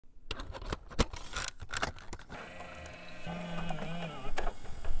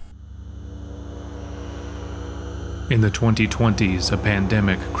In the 2020s, a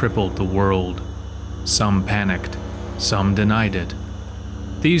pandemic crippled the world. Some panicked, some denied it.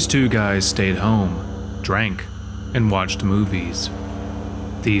 These two guys stayed home, drank, and watched movies.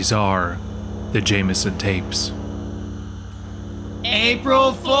 These are the Jaymeson tapes.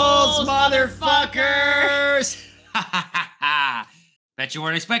 April Fools, motherfuckers! Bet you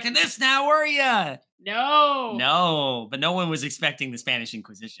weren't expecting this now, were ya? No. No, but no one was expecting the Spanish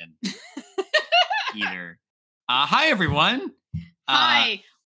Inquisition either. Hi, everyone. Hi.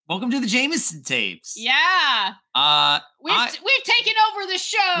 Welcome to the Jaymeson tapes. Yeah. We've taken over the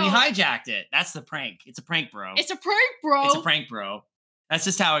show. We hijacked it. That's the prank. It's a prank, bro. It's a prank, bro. It's a prank, bro. That's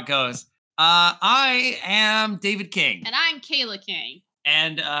just how it goes. I am David King. And I'm Kayla King.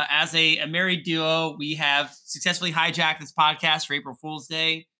 And as a married duo, we have successfully hijacked this podcast for April Fool's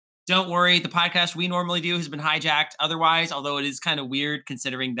Day. Don't worry, the podcast we normally do has been hijacked otherwise, although it is kind of weird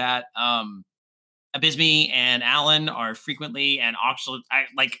considering that Abysmii and Alan are frequently and actually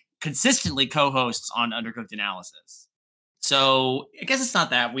consistently co-hosts on Undercooked Analysis. So I guess it's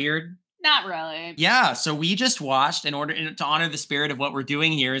not that weird. Not really. Yeah, so we just watched, in order to honor the spirit of what we're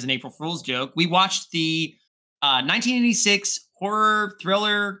doing here as an April Fool's joke, we watched the 1986 horror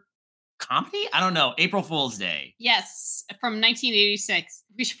thriller comedy? I don't know, April Fool's Day. Yes, from 1986.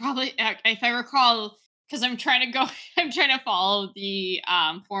 We should probably, if I recall, because I'm trying to follow the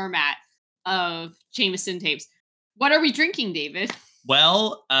format of Jaymeson tapes. What are we drinking, David?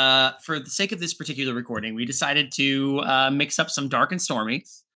 Well, for the sake of this particular recording, we decided to mix up some dark and stormy.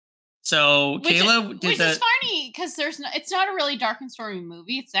 So Kayla did is funny because it's not a really dark and stormy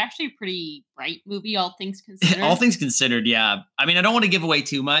movie. It's actually a pretty bright movie, all things considered. All things considered, yeah. I mean, I don't want to give away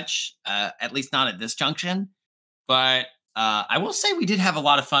too much, at least not at this junction. But I will say we did have a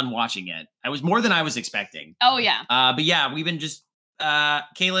lot of fun watching it. It was more than I was expecting. Oh yeah. But yeah, we've been just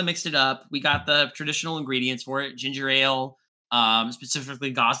Kayla mixed it up. We got the traditional ingredients for it: ginger ale,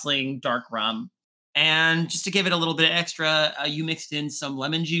 specifically Gosling dark rum. And just to give it a little bit extra, you mixed in some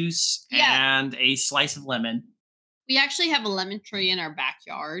lemon juice and a slice of lemon. We actually have a lemon tree in our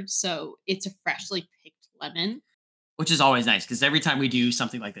backyard, so it's a freshly picked lemon. Which is always nice, because every time we do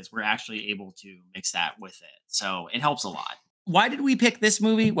something like this, we're actually able to mix that with it. So it helps a lot. Why did we pick this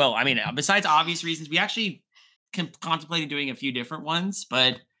movie? Well, I mean, besides obvious reasons, we actually contemplated doing a few different ones,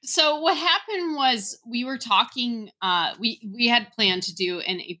 but... So what happened was we were talking, we had planned to do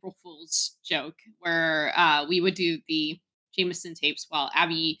an April Fool's joke where we would do the Jaymeson tapes while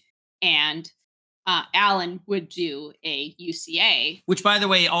Abby and Alan would do a UCA. Which, by the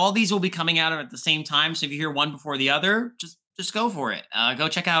way, all these will be coming out at the same time. So if you hear one before the other, just go for it. Go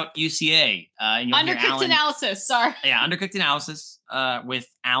check out UCA. And you'll hear Undercooked Analysis, sorry. Yeah, Undercooked Analysis with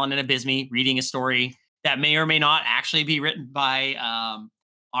Alan and Abysmii reading a story that may or may not actually be written by...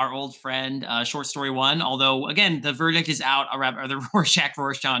 our old friend, Short Story 1. Although, again, the verdict is out, or the Rorschach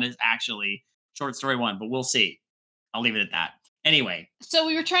is actually Short Story 1, but we'll see. I'll leave it at that. Anyway. So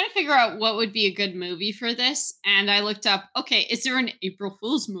we were trying to figure out what would be a good movie for this, and I looked up, okay, is there an April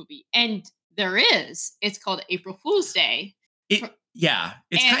Fool's movie? And there is. It's called April Fool's Day. Yeah.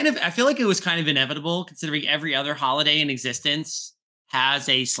 I feel like it was kind of inevitable, considering every other holiday in existence has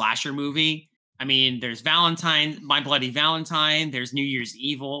a slasher movie. I mean, there's My Bloody Valentine. There's New Year's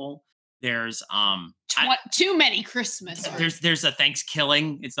Evil. There's too many Christmas. There's a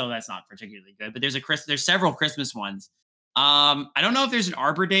Thanksgiving. So that's not particularly good, but there's several Christmas ones. I don't know if there's an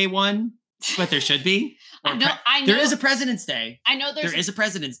Arbor Day one, but there should be. I know there is a President's Day. I know there is a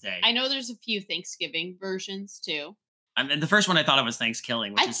President's Day. I know there's a few Thanksgiving versions too. And the first one I thought of was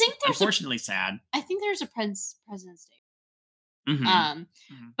Thanksgiving, which is unfortunately sad. I think there's a President's Day. Mm-hmm.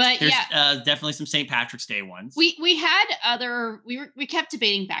 But there's, definitely some St. Patrick's Day ones. We had we kept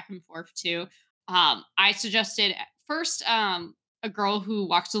debating back and forth too. I suggested first A Girl Who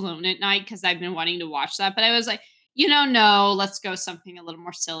Walks Alone at Night because I've been wanting to watch that, but I was like, no, let's go something a little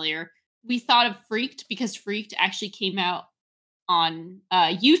more sillier. We thought of Freaked because Freaked actually came out on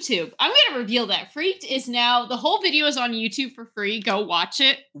YouTube. I'm going to reveal that Freaked is now, the whole video is on YouTube for free. Go watch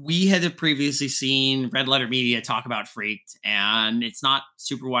it. We had previously seen Red Letter Media talk about Freaked, and it's not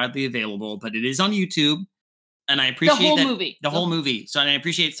super widely available, but it is on YouTube. And I appreciate the whole movie. So I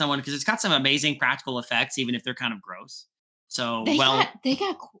appreciate someone because it's got some amazing practical effects, even if they're kind of gross. So they got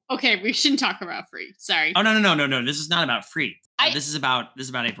okay. We shouldn't talk about Freaked. Sorry. Oh no. This is not about Freaked. This is about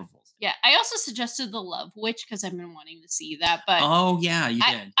April Fool's. Yeah, I also suggested The Love Witch because I've been wanting to see that. But oh yeah, you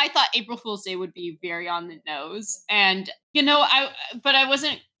did. I thought April Fool's Day would be very on the nose, and I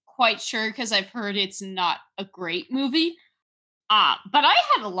wasn't quite sure because I've heard it's not a great movie. But I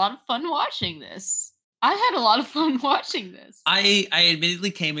had a lot of fun watching this. I had a lot of fun watching this. I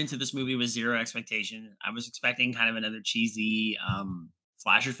admittedly came into this movie with zero expectation. I was expecting kind of another cheesy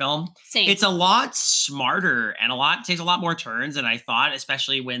slasher film. Same. It's a lot smarter and takes a lot more turns than I thought,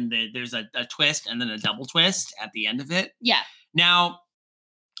 especially when there's a twist and then a double twist at the end of it. Yeah. Now,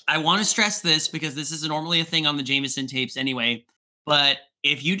 I want to stress this because this is normally a thing on the Jaymeson tapes anyway. But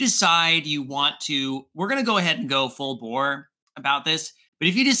if you decide you want to, we're going to go ahead and go full bore about this. But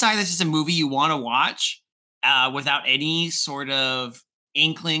if you decide this is a movie you want to watch without any sort of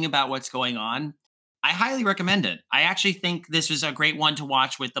inkling about what's going on, I highly recommend it. I actually think this was a great one to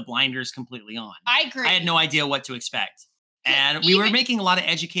watch with the blinders completely on. I agree. I had no idea what to expect. And we were making a lot of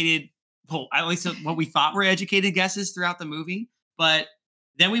educated, at least what we thought were educated guesses throughout the movie. But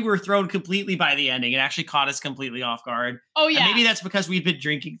then we were thrown completely by the ending. It actually caught us completely off guard. Oh, yeah. And maybe that's because we've been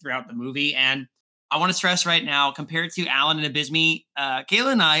drinking throughout the movie. And I want to stress right now, compared to Alan and Abysmii,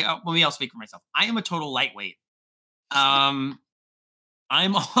 Kayla and I, maybe I'll speak for myself. I am a total lightweight. I'm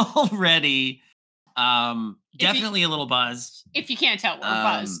already definitely a little buzzed. If you can't tell, we're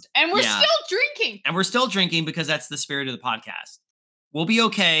buzzed. And we're still drinking. And we're still drinking because that's the spirit of the podcast. We'll be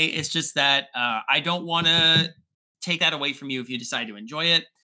okay. It's just that I don't want to take that away from you if you decide to enjoy it.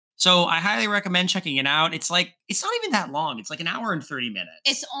 So I highly recommend checking it out. It's not even that long. It's like an hour and 30 minutes.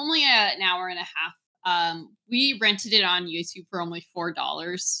 It's only an hour and a half. We rented it on YouTube for only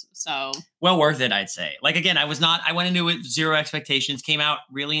 $4. So well worth it, I'd say. Like, again, I went into it with zero expectations, came out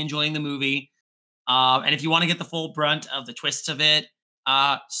really enjoying the movie. And if you want to get the full brunt of the twists of it,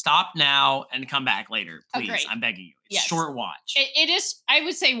 stop now and come back later, please. Agreed. I'm begging you. It's Yes. short watch. It is, I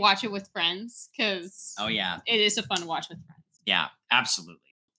would say watch it with friends because it is a fun watch with friends. Yeah, absolutely.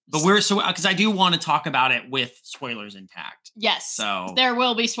 But because I do want to talk about it with spoilers intact. Yes. So there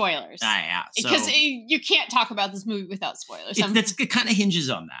will be spoilers. Yeah. Because you can't talk about this movie without spoilers. It kind of hinges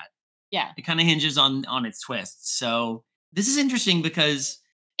on that. Yeah. It kind of hinges on its twists. So this is interesting because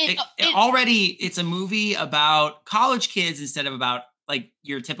it already it's a movie about college kids instead of about like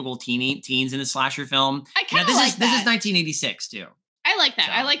your typical teens in a slasher film. I kind of like that. This is 1986 too. I like that.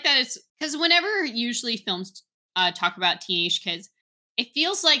 So. I like that it's because whenever usually films talk about teenage kids, it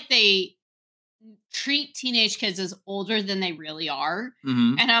feels like they treat teenage kids as older than they really are.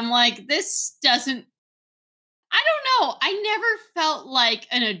 Mm-hmm. And I'm like, this doesn't, I don't know. I never felt like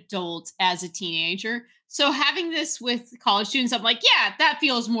an adult as a teenager. So having this with college students, I'm like, yeah, that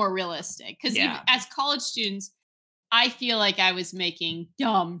feels more realistic. Because as college students, I feel like I was making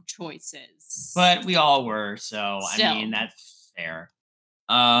dumb choices. But we all were. So, I mean, that's fair.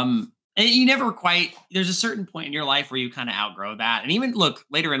 And you never quite, there's a certain point in your life where you kind of outgrow that. And even look,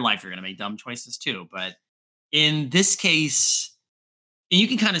 later in life, you're going to make dumb choices too. But in this case, and you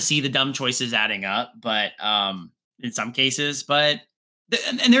can kind of see the dumb choices adding up, but in some cases, but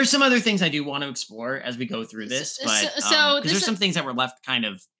and there's some other things I do want to explore as we go through this, but because there's some things that were left kind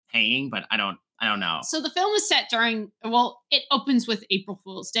of hanging, but I don't know. So the film is set during, it opens with April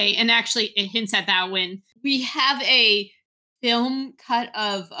Fool's Day, and actually it hints at that when we have a film cut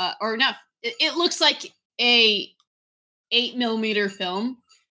of, or not, it looks like a 8mm film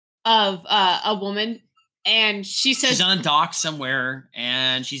of a woman, and she says she's on a dock somewhere,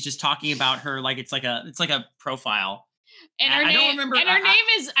 and she's just talking about her like it's like a profile. And her name, I don't remember. And her name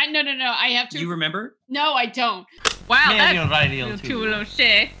is no. I have to. You remember? No, I don't. Wow, that's too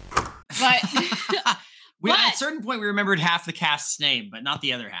shit. But at a certain point, we remembered half the cast's name, but not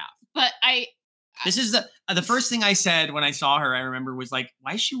the other half. But this is the first thing I said when I saw her. I remember was like,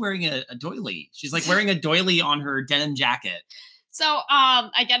 why is she wearing a doily? She's like wearing a doily on her denim jacket. So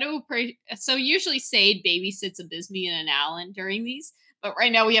I got to pray. So usually Sade babysits Abysmii and Alan during these, but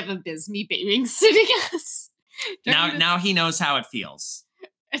right now we have Abysmii babysitting us. Now he knows how it feels.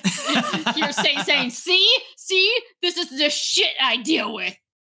 You're saying, see, this is the shit I deal with.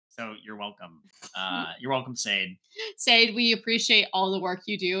 So you're welcome. You're welcome, Sade. Sade, we appreciate all the work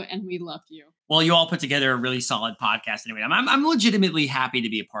you do, and we love you. Well, you all put together a really solid podcast. Anyway, I'm legitimately happy to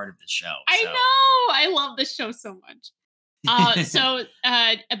be a part of this show. I know. I love this show so much. So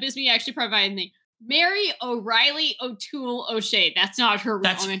Abysmii actually provided me Mary O'Reilly O'Toole O'Shea. That's not her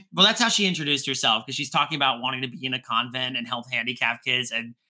real name. Well, that's how she introduced herself, because she's talking about wanting to be in a convent and help handicapped kids,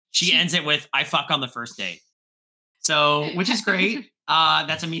 and she ends it with "I fuck on the first date." So, which is great.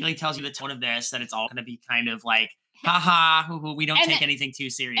 That immediately tells you the tone of this, that it's all going to be kind of like, haha, hoo-hoo, we don't take anything too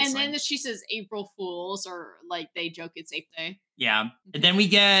seriously. And then she says April Fools, or like they joke it's Ape Day. Yeah. And then we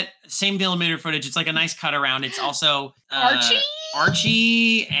get same millimeter footage. It's like a nice cut around. It's also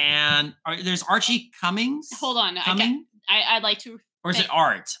Archie, and there's Archie Cummings. Hold on. Cumming? I'd like to. Or is it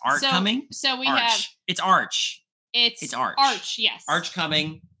Art? Cumming? So we Arch. have. It's Arch. It's Arch. Arch, yes. Arch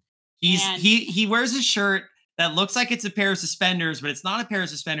Cumming. He wears a shirt that looks like it's a pair of suspenders, but it's not a pair of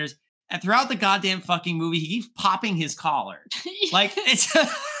suspenders. And throughout the goddamn fucking movie, he keeps popping his collar. Like, it's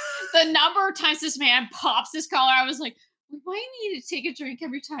the number of times this man pops his collar, I was like, we might need to take a drink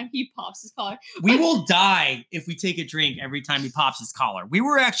every time he pops his collar. We will die if we take a drink every time he pops his collar. We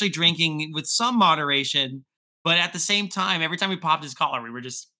were actually drinking with some moderation, but at the same time, every time he popped his collar, we were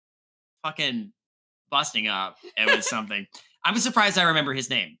just fucking busting up. It was something. I'm surprised I remember his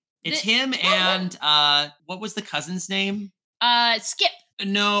name. It's him and what was the cousin's name? Skip.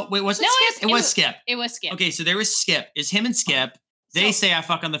 No, wait, was it Skip? It was Skip. It was Skip. Okay, so there was Skip. It's him and Skip. They say I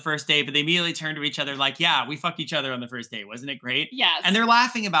fuck on the first date, but they immediately turn to each other like, yeah, we fucked each other on the first date. Wasn't it great? Yes. And they're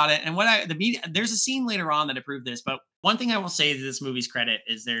laughing about it. And there's a scene later on that approved this, but one thing I will say to this movie's credit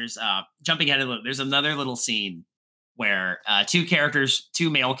is there's jumping ahead a little, there's another little scene where two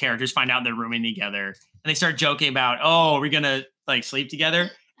male characters find out they're rooming together and they start joking about, oh, we're gonna like sleep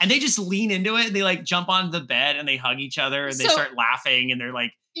together. And they just lean into it. They like jump on the bed and they hug each other and they start laughing and they're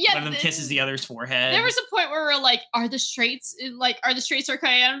like, one of them kisses the other's forehead. There was a point where we're like, are the straights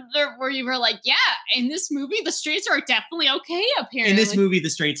okay? And where you were like, yeah, in this movie, the straights are definitely okay, apparently. In this movie, the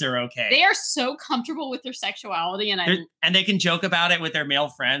straights are okay. They are so comfortable with their sexuality. And they can joke about it with their male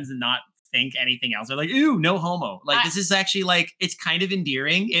friends and not think anything else. They're like, ooh, no homo. Like, this is actually like, it's kind of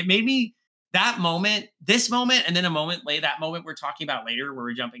endearing. It made me, this moment, and then a moment later, that moment we're talking about later where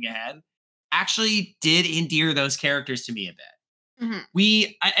we're jumping ahead, actually did endear those characters to me a bit.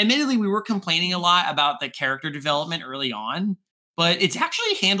 Mm-hmm. Admittedly, we were complaining a lot about the character development early on, but it's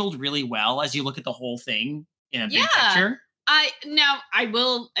actually handled really well as you look at the whole thing in a big picture. I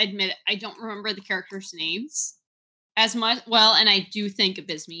will admit, I don't remember the characters' names as much. Well, and I do think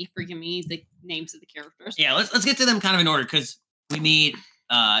Abysmii, forgive me, the names of the characters. Yeah, let's get to them kind of in order because we meet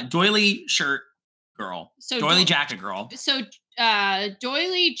doily shirt girl, doily jacket girl. So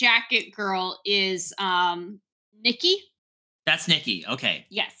doily jacket girl is Nikki. That's Nikki. Okay.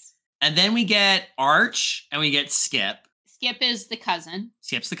 Yes. And then we get Arch and we get Skip. Skip is the cousin.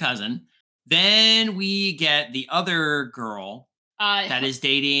 Skip's the cousin. Then we get the other girl that is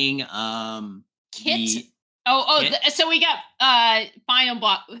dating Kit. Kit? So we got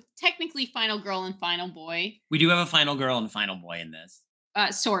technically final girl and final boy. We do have a final girl and a final boy in this.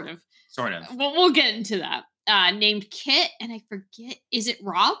 Sort of. We'll get into that. Named Kit, and I forget. Is it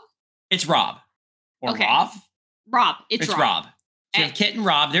Rob? It's Rob. Or okay. Rob. It's Rob. So you have Kit and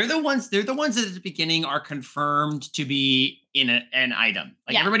Rob. They're the ones that at the beginning are confirmed to be in an item.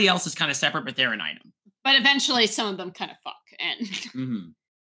 Like everybody else is kind of separate, but they're an item. But eventually some of them kind of fuck and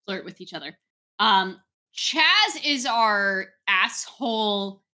flirt with each other. Chaz is our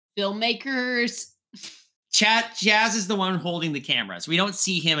asshole filmmakers. Chaz is the one holding the camera. So we don't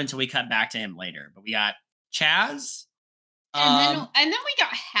see him until we cut back to him later. But we got Chaz. And then we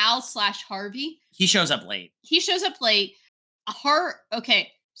got Hal/Harvey. He shows up late. Okay,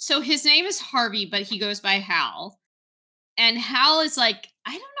 so his name is Harvey, but he goes by Hal. And Hal is like,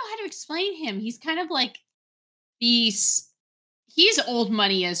 I don't know how to explain him. He's kind of like he's old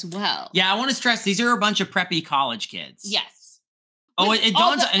money as well. Yeah, I want to stress these are a bunch of preppy college kids. Yes. Oh, it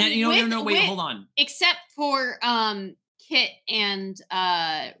dawns on wait, hold on. Except for Kit and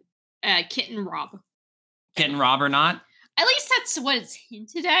Kit and Rob. Kit and Rob are not? At least that's what it's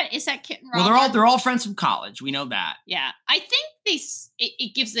hinted at. Is that Kit and Rob? Well, they're all friends from college. We know that. Yeah, I think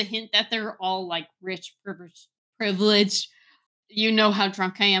it gives a hint that they're all like rich, privileged. You know how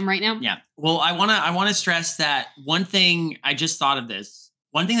drunk I am right now. Yeah. Well, I wanna stress that one thing. I just thought of this.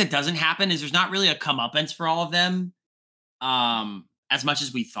 One thing that doesn't happen is there's not really a comeuppance for all of them, as much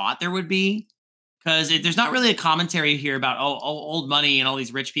as we thought there would be. Because there's not really a commentary here about old money and all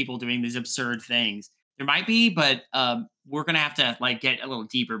these rich people doing these absurd things. There might be, but we're gonna have to like get a little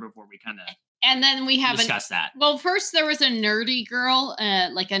deeper before we kind of. And then we have discuss that. Well, first there was a nerdy girl,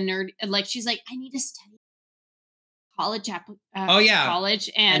 she's like, I need to study college college,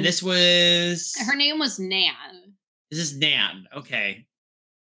 and this was her name was Nan. This is Nan. Okay.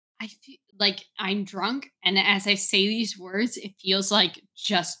 I feel like I'm drunk, and as I say these words, it feels like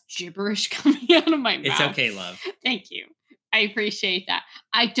just gibberish coming out of my mouth. It's okay, love. Thank you. I appreciate that.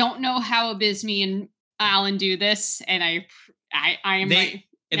 I don't know how Abysmii and Alan do this, and I am Abysmii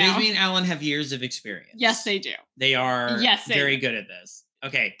and Alan have years of experience. Yes, they do. They are very good at this.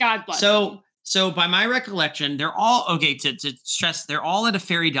 Okay. God bless. So by my recollection, they're all to stress, they're all at a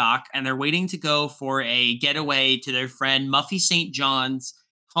ferry dock and they're waiting to go for a getaway to their friend Muffy St. John's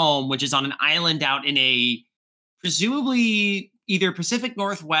home, which is on an island out in a presumably either Pacific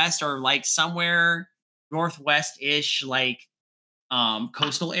Northwest or like somewhere northwest-ish, like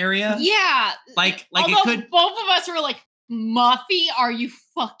coastal area. Yeah. Like although it could. Both of us were like, Muffy, are you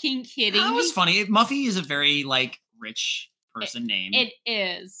fucking kidding That me? was funny. Muffy is a very like rich person name. It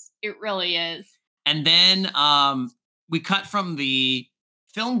is. It really is. And then we cut from the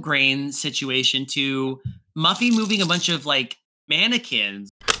film grain situation to Muffy moving a bunch of like mannequins.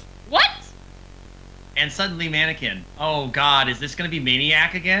 What? And suddenly mannequin. Oh God, is this gonna be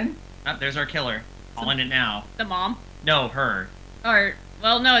Maniac again? Oh, there's our killer. Calling it now. The mom? No, her. Or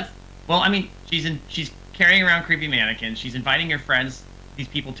well, no, it's Well, I mean, she's carrying around creepy mannequins. She's inviting her friends, these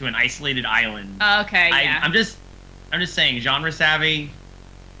people, to an isolated island. okay. Yeah. I'm just saying, genre savvy.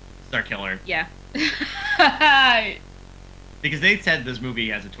 This is our killer. Yeah. Because they said this movie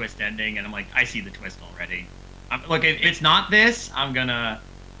has a twist ending, and I'm like, I see the twist already. Look, if it's not this, I'm gonna.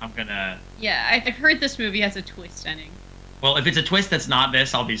 Yeah, I've heard this movie has a twist ending. Well, if it's a twist that's not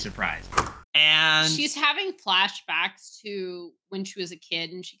this, I'll be surprised. And She's having flashbacks to when she was a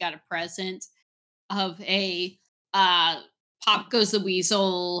kid and she got a present of a Pop Goes the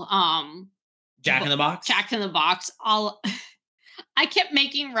Weasel Jack in the Box. Jack in the Box. I kept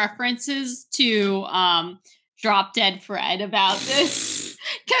making references to Drop Dead Fred about this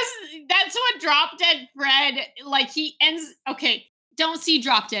because that's what Drop Dead Fred like. He ends. Okay, don't see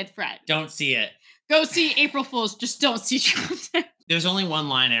Drop Dead Fred. Don't see it. Go see April Fools. Just don't see Drop Dead. There's only one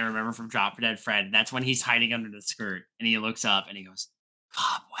line I remember from Drop Dead Fred. And that's when he's hiding under the skirt and he looks up and he goes,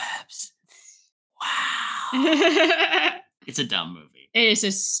 "Cobwebs." Wow. It's a dumb movie. It is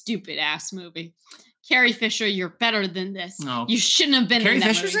a stupid ass movie. Carrie Fisher, you're better than this. No. You shouldn't have been Carrie in that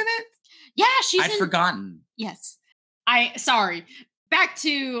Fisher's movie. in it? Yeah, she's I'd in. forgotten. Yes. Sorry. Back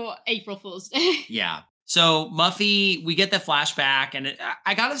to April Fool's Day. Yeah. So Muffy, we get the flashback, and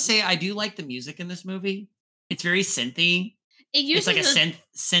I gotta say, I do like the music in this movie. It's very synthy. It's like a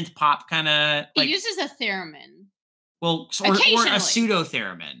synth pop kind of. It uses a theremin. Well, or a Occasionally. pseudo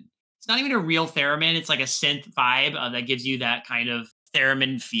theremin. It's not even a real theremin. It's like a synth vibe that gives you that kind of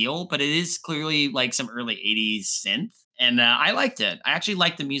theremin feel, but it is clearly like some early 80s synth. And I liked it. I actually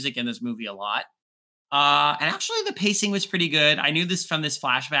liked the music in this movie a lot. And actually the pacing was pretty good. I knew this from this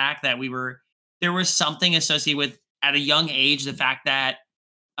flashback that there was something associated with, at a young age, the fact that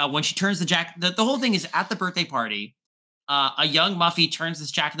when she turns the whole thing is at the birthday party, a young Muffy turns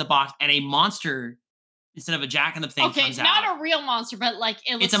this Jack in the Box and a monster instead of a Jack in the thing comes out. Not a real monster, but like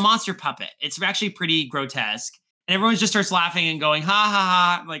it's a monster puppet. It's actually pretty grotesque. And everyone just starts laughing and going, ha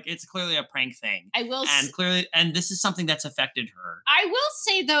ha ha. Like, it's clearly a prank thing. And this is something that's affected her. I will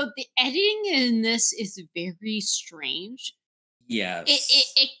say though, the editing in this is very strange. Yes.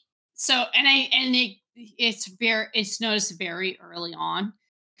 It's noticed very early on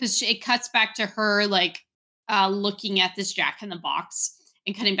because it cuts back to her like looking at this Jack in the Box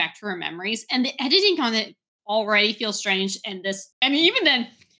and cutting back to her memories, and the editing on it already feels strange. And even then,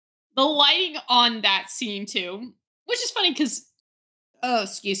 the lighting on that scene too, which is funny because,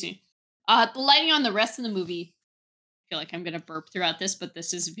 excuse me, the lighting on the rest of the movie. I feel like I'm gonna burp throughout this, but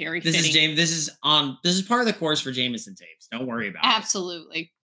this is very fitting. This is part of the course for Jaymeson tapes. Don't worry about it.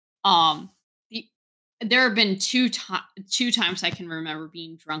 Absolutely. There have been two times I can remember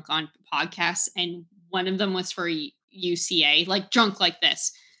being drunk on podcasts, and one of them was for a UCA, like drunk like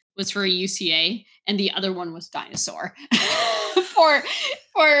this was for a UCA, and the other one was Dinosaur for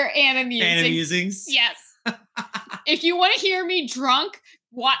Anna Musings. Yes. If you want to hear me drunk,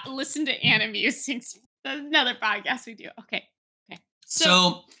 listen to Anna Musings. That's another podcast we do. Okay.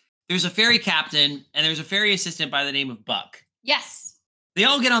 So there's a ferry captain and there's a ferry assistant by the name of Buck. Yes. They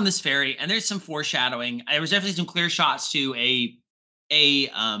all get on this ferry, and there's some foreshadowing. There was definitely some clear shots to a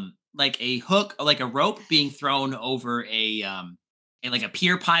hook, like a rope being thrown over a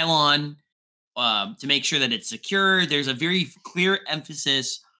pier pylon to make sure that it's secure. There's a very clear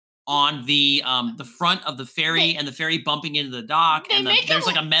emphasis on the front of the ferry and the ferry bumping into the dock, and there's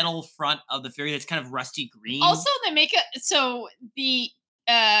like a metal front of the ferry that's kind of rusty green. Also, they make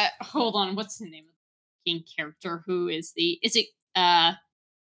hold on, what's the name of the king character? Who is it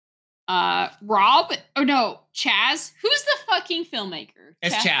Rob? Oh no, Chaz. Who's the fucking filmmaker?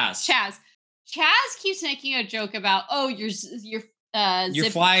 It's Chaz. Chaz keeps making a joke about, your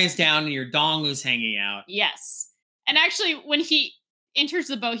fly is down and your dong is hanging out. Yes. And actually, when he enters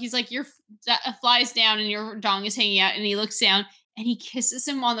the boat, he's like, your fly is down and your dong is hanging out. And he looks down and he kisses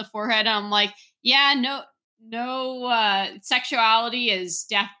him on the forehead. And I'm like, yeah, no, sexuality is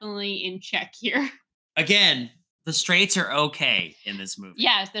definitely in check here. Again, the straights are okay in this movie.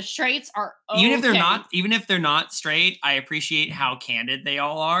 Yeah, the straights are okay. Even if they're not straight, I appreciate how candid they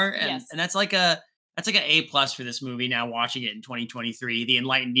all are. And that's like an A+ for this movie now, watching it in 2023, the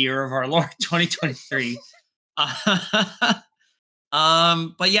enlightened year of our Lord 2023.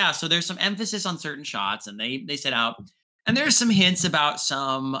 But yeah, so there's some emphasis on certain shots, and they set out. And there's some hints about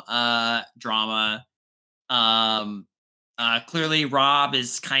some drama. Um, Clearly, Rob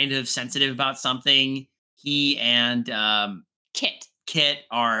is kind of sensitive about something. He and Kit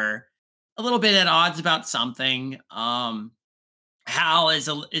are a little bit at odds about something. Hal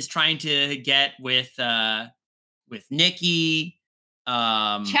is trying to get with Nikki.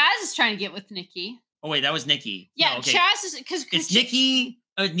 Chaz is trying to get with Nikki. Oh wait, that was Nikki. Yeah, No, okay. Chaz is because It's Nikki.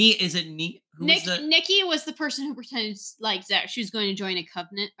 Is it Nikki was the person who pretended like that she was going to join a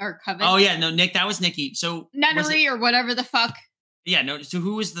coven. Oh yeah, no, That was Nikki. So nunnery or whatever the fuck. Yeah, no. So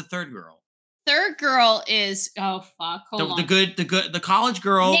who was the third girl? Third girl is Hold on. The college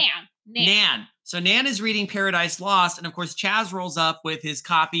girl. Nan. So Nan is reading Paradise Lost, and of course Chaz rolls up with his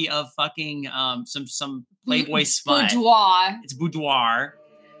copy of fucking some Playboy smut. Boudoir. It's Boudoir,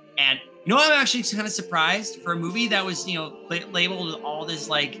 and you know what? I'm actually kind of surprised for a movie that was labeled with all this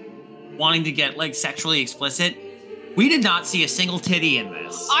like wanting to get like sexually explicit. We did not see a single titty in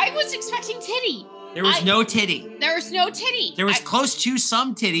this. I was expecting titty. There was no titty. There was no titty. There was close to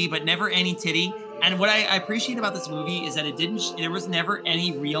some titty, but never any titty. And what I appreciate about this movie is that there was never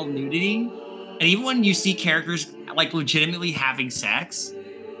any real nudity. And even when you see characters like legitimately having sex,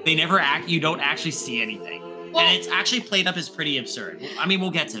 you don't actually see anything. Well, and it's actually played up as pretty absurd. I mean,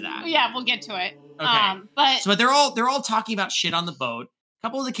 we'll get to that. Yeah, we'll get to it. Okay. But they're all talking about shit on the boat. A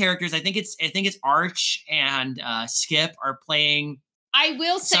couple of the characters, I think it's Arch and Skip are playing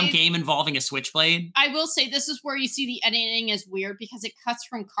some game involving a switchblade. I will say this is where you see the editing is weird because it cuts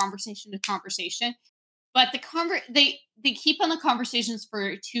from conversation to conversation. But they keep on the conversations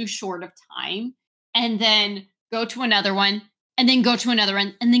for too short of time and then go to another one and then go to another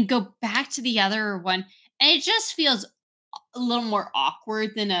one and then go back to the other one. And it just feels a little more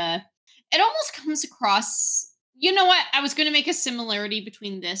awkward than it almost comes across. You know what? I was going to make a similarity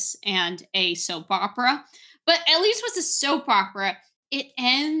between this and a soap opera, but at least with a soap opera,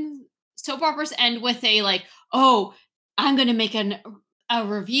 soap operas end with a like, oh, I'm going to make a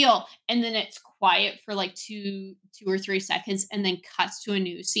reveal. And then it's quiet for like two or 3 seconds and then cuts to a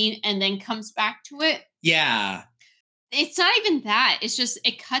new scene and then comes back to it. Yeah. It's not even that. It's just,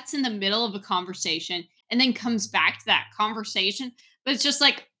 it cuts in the middle of a conversation and then comes back to that conversation. But it's just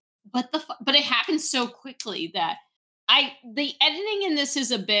like, but it happens so quickly that the editing in this is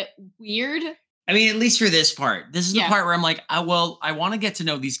a bit weird. I mean, at least for this part. This is the part where I'm like, I want to get to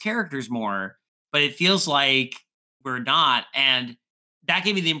know these characters more, but it feels like we're not. And that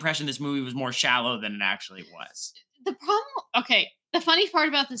gave me the impression this movie was more shallow than it actually was. The funny part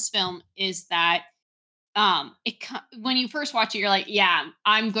about this film is that when you first watch it, you're like, yeah,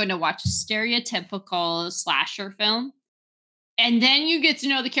 I'm going to watch a stereotypical slasher film. And then you get to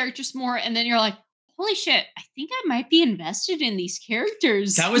know the characters more, and then you're like, holy shit, I think I might be invested in these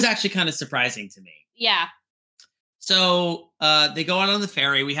characters. That was actually kind of surprising to me. Yeah. So they go out on the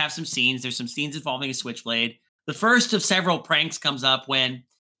ferry. We have some scenes. There's some scenes involving a switchblade. The first of several pranks comes up when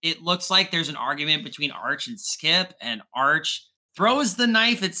it looks like there's an argument between Arch and Skip, and Arch throws the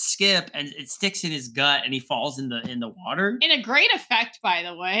knife at Skip and it sticks in his gut and he falls in the water. In a great effect, by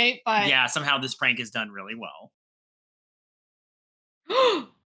the way. But yeah, somehow this prank is done really well.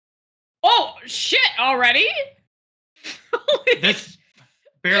 Oh shit! Already? This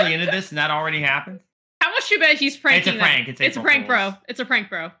barely into this, and that already happened. How much you bet he's pranking? It's a prank. It's a prank, bro. It's a prank,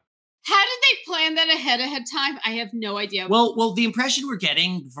 bro. How did they plan that ahead of time? I have no idea. Well, the impression we're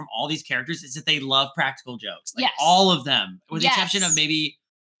getting from all these characters is that they love practical jokes. Like yes. all of them, with the exception of maybe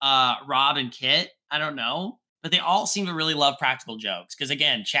Rob and Kit. I don't know, but they all seem to really love practical jokes. Because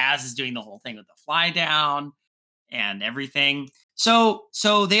again, Chaz is doing the whole thing with the fly down and everything. So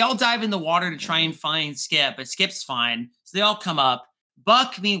they all dive in the water to try and find Skip, but Skip's fine. So they all come up.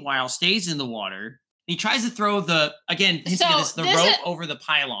 Buck, meanwhile, stays in the water. He tries to throw the rope over the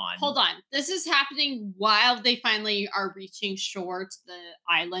pylon. Hold on. This is happening while they finally are reaching shore to the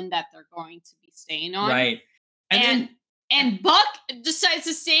island that they're going to be staying on. Right. And Buck decides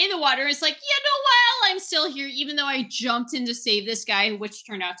to stay in the water. It's like, you know, while I'm still here, even though I jumped in to save this guy, which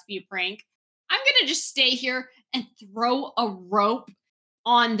turned out to be a prank, I'm going to just stay here and throw a rope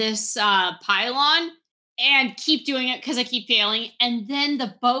on this pylon and keep doing it because I keep failing. And then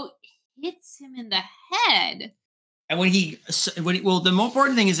the boat hits him in the head. And the more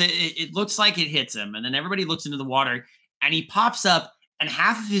important thing is it looks like it hits him. And then everybody looks into the water and he pops up and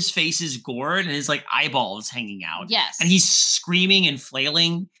half of his face is gored and his like eyeballs hanging out. Yes. And he's screaming and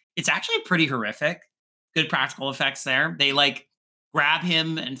flailing. It's actually pretty horrific. Good practical effects there. They like grab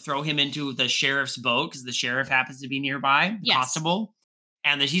him and throw him into the sheriff's boat because the sheriff happens to be nearby, constable.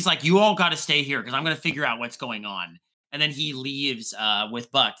 And then he's like, you all got to stay here because I'm going to figure out what's going on. And then he leaves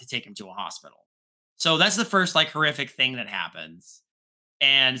with Buck to take him to a hospital. So that's the first like horrific thing that happens.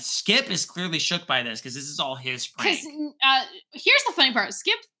 And Skip is clearly shook by this because this is all his prank. Because here's the funny part.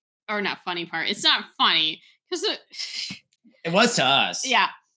 Skip, or not funny part. It's not funny because It was to us. yeah,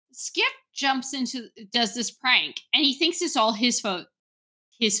 Skip does this prank, and he thinks it's all his fault.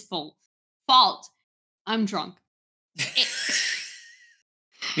 Fault. I'm drunk. It,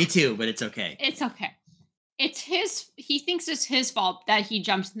 Me too, but it's okay. it's okay. He thinks it's his fault that he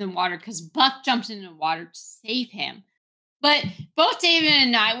jumped in the water because Buck jumped in the water to save him. But both David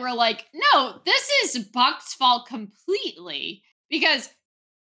and I were like, no, this is Buck's fault completely. Because,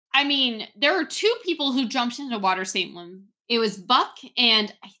 I mean, there were two people who jumped into the water to save him. It was Buck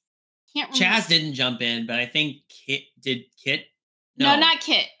and I can't remember. Chaz didn't jump in, but I think Kit did. Kit? No, not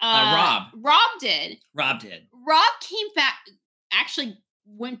Kit. Rob. Rob did. Rob did. Rob came back, actually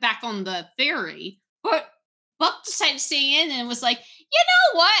went back on the ferry, but Buck decided to stay in and was like, you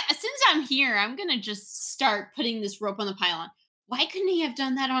know what? Since I'm here, I'm going to just start putting this rope on the pylon. Why couldn't he have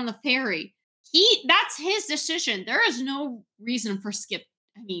done that on the ferry? That's his decision. There is no reason for Skip.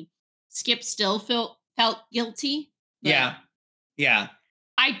 I mean, Skip still felt guilty. Yeah. Yeah.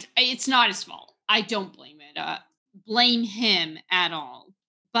 It's not his fault. I don't blame him at all.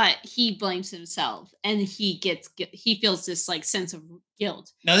 But he blames himself, and he feels this like sense of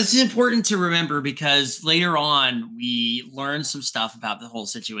guilt. Now, this is important to remember because later on we learn some stuff about the whole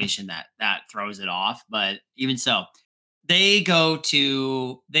situation that throws it off. But even so, some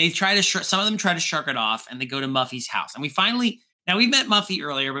of them try to shrug it off, and they go to Muffy's house. And we met Muffy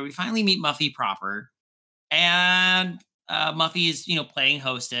earlier, but we finally meet Muffy proper, and Muffy is, playing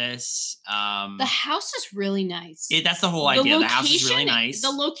hostess. The house is really nice. That's the whole idea. The house is really nice. The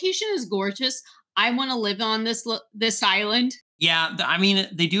location is gorgeous. I want to live on this island. Yeah,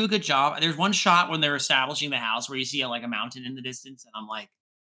 they do a good job. There's one shot when they're establishing the house where you see a mountain in the distance, and I'm like,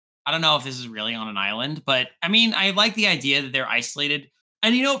 I don't know if this is really on an island, but I like the idea that they're isolated.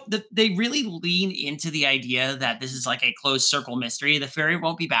 And they really lean into the idea that this is like a closed circle mystery. The fairy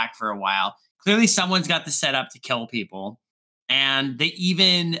won't be back for a while. Clearly, someone's got the setup to kill people. And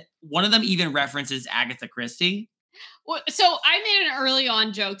one of them even references Agatha Christie. Well, so I made an early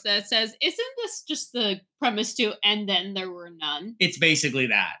on joke that says, isn't this just the premise to And Then There Were None? It's basically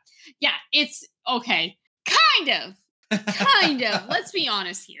that. Yeah, it's okay. Kind of. Let's be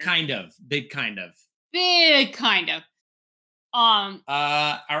honest here. Kind of. Big kind of. Big kind of.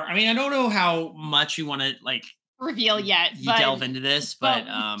 I don't know how much you want to reveal yet. Delve into this, but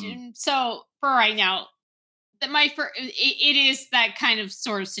so for right now, it is that kind of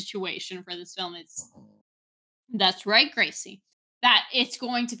sort of situation for this film. That's right, Gracie. That it's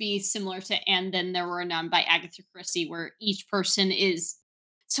going to be similar to And Then There Were None by Agatha Christie, where each person is.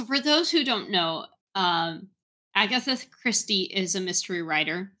 So for those who don't know, Agatha Christie is a mystery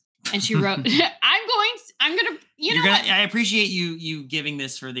writer, and she wrote. I appreciate you giving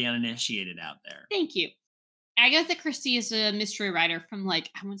this for the uninitiated out there. Thank you. Agatha Christie is a mystery writer from I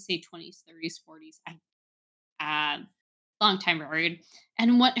want to say 20s, 30s, 40s. Long time period.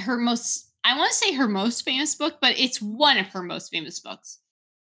 And I want to say her most famous book, but it's one of her most famous books.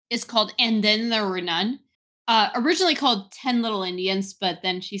 It's called And Then There Were None. Originally called 10 Little Indians, but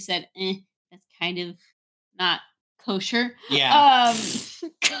then she said, that's kind of not kosher. Yeah.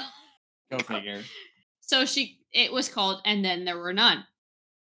 Go figure. So it was called And Then There Were None.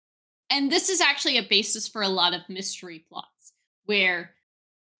 And this is actually a basis for a lot of mystery plots where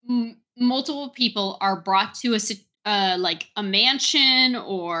multiple people are brought to a mansion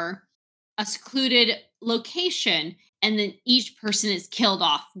or a secluded location, and then each person is killed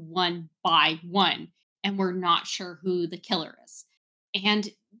off one by one, and we're not sure who the killer is. And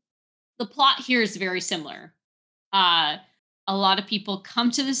the plot here is very similar. A lot of people come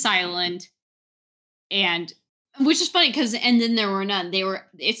to this island, and which is funny because And Then There Were None.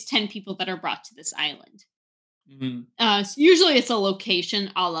 It's 10 people that are brought to this island. Mm-hmm. Usually it's a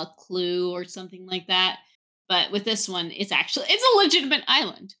location a la Clue or something like that. But with this one, it's a legitimate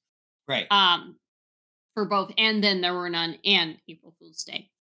island. Right. For both And Then There Were None and April Fool's Day.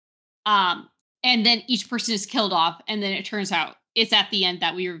 And then each person is killed off, and then it turns out it's at the end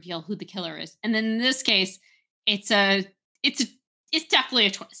that we reveal who the killer is. And then in this case, it's definitely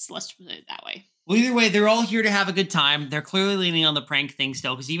a twist. Let's put it that way. Well, either way, they're all here to have a good time. They're clearly leaning on the prank thing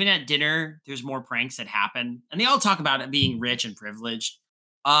still, because even at dinner, there's more pranks that happen. And they all talk about it being rich and privileged.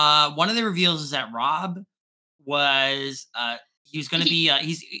 One of the reveals is that Rob was he was going to be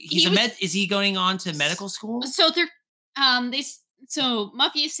is he going on to medical school? So they're so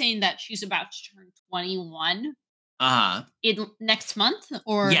Muffy is saying that she's about to turn 21. In next month,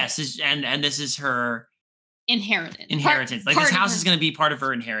 or yes, and this is her inheritance. This house is going to be part of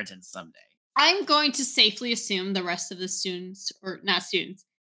her inheritance someday. I'm going to safely assume the rest of the students, or not students,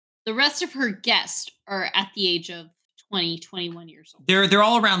 the rest of her guests are at the age of 20, 21 years old. They're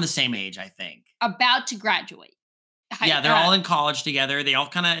all around the same age, I think. About to graduate. Yeah, they're all in college together. They all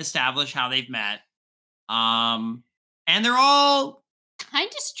kind of establish how they've met. And they're all kind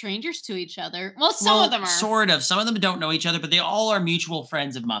of strangers to each other. Well, some of them are. Sort of. Some of them don't know each other, but they all are mutual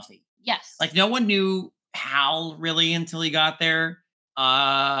friends of Muffy. Yes. Like no one knew Hal really until he got there.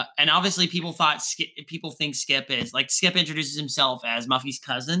 And obviously people think Skip Skip introduces himself as Muffy's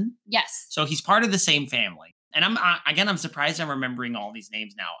cousin. Yes. So he's part of the same family. And I'm surprised I'm remembering all these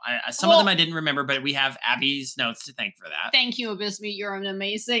names now. Some of them I didn't remember, but we have Abby's notes to thank for that. Thank you, Abysmii. You're an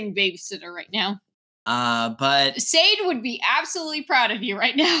amazing babysitter right now. But Sade would be absolutely proud of you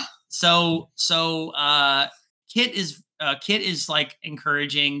right now. So Kit is like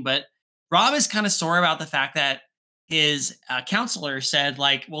encouraging, but Rob is kind of sore about the fact that his counselor said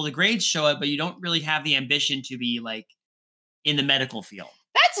like, well, the grades show it, but you don't really have the ambition to be like in the medical field.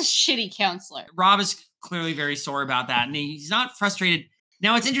 That's a shitty counselor. Rob is clearly very sore about that, and he's not frustrated.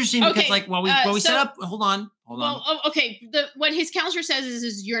 Now it's interesting because like while we set up, hold on. Okay. What his counselor says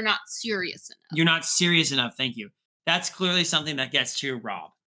is you're not serious enough. You're not serious enough. Thank you. That's clearly something that gets to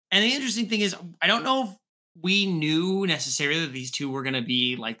Rob. And the interesting thing is, I don't know if we knew necessarily that these two were going to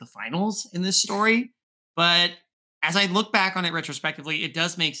be like the finals in this story, but as I look back on it retrospectively, it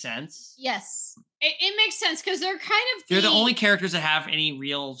does make sense. Yes. It makes sense because they're kind of they're the only characters that have any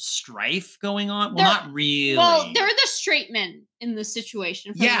real strife going on. Well, not really. Well, they're the straight men in the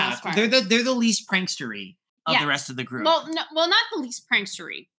situation. For the most part. they're the least prankstery of the rest of the group. Well, not the least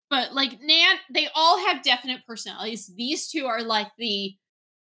prankstery, but like Nan, they all have definite personalities. These two are like the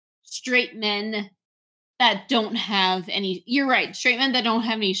straight men that don't have any. You're right, straight men that don't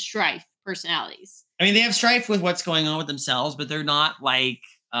have any strife personalities. I mean, they have strife with what's going on with themselves, but they're not like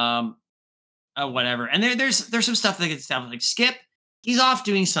whatever. And there's some stuff that gets established. Like Skip, he's off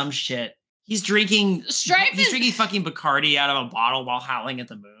doing some shit. He's drinking fucking Bacardi out of a bottle while howling at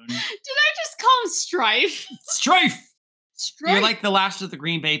the moon. Did I just call him Strife? Strife. You're like the last of the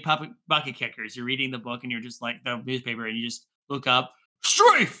Green Bay bucket kickers. You're reading the book and you're just like the newspaper and you just look up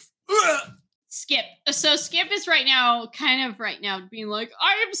Strife. Skip. So Skip is right now being like,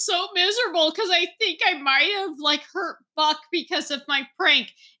 I am so miserable because I think I might have like hurt Buck because of my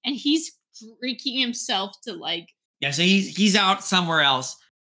prank, and he's drinking himself to like. Yeah, so he's out somewhere else.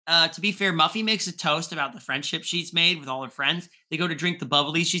 To be fair, Muffy makes a toast about the friendship she's made with all her friends. They go to drink the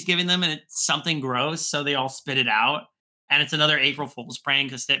bubbly she's giving them, and it's something gross, so they all spit it out. And it's another April Fool's prank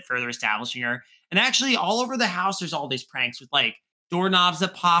because it's further establishing her. And actually, all over the house, there's all these pranks with like doorknobs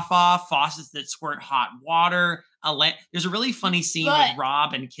that pop off, faucets that squirt hot water, a lamp. There's a really funny scene with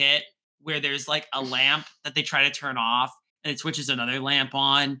Rob and Kit where there's like a lamp that they try to turn off, and it switches another lamp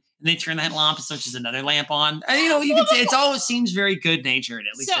on, and they turn that lamp and switches another lamp on. And you can say it always seems very good natured,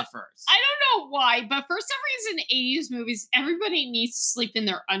 at least at first. I don't know why, but for some reason, 80s movies, everybody needs to sleep in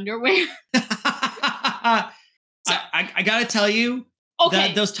their underwear. I gotta tell you,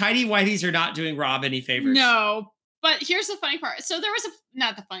 those tidy whities are not doing Rob any favors. No, but here's the funny part. So there was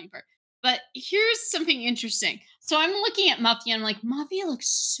not the funny part, but here's something interesting. So I'm looking at Muffy and I'm like, Muffy looks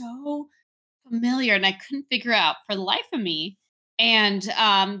so familiar, and I couldn't figure out for the life of me. And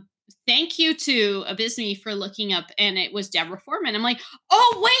thank you to Abysmii for looking up, and it was Deborah Foreman. I'm like,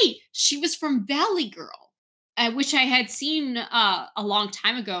 oh wait, she was from Valley Girl, which I had seen a long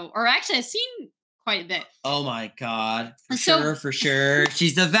time ago, or actually I've seen quite a bit. Oh my god, for sure.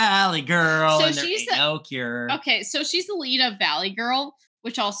 She's the Valley Girl, so and there ain't no cure. Okay, so she's the lead of Valley Girl,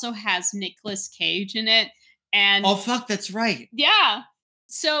 which also has Nicolas Cage in it. And oh fuck, that's right. Yeah.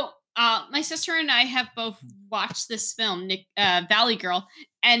 So my sister and I have both watched this film, Valley Girl,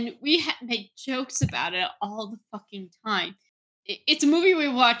 and we make jokes about it all the fucking time. It's a movie we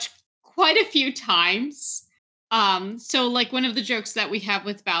watched quite a few times. So like one of the jokes that we have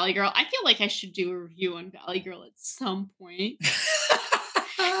with Valley Girl, I feel like I should do a review on Valley Girl at some point.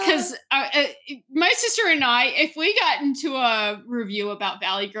 Because my sister and I, if we got into a review about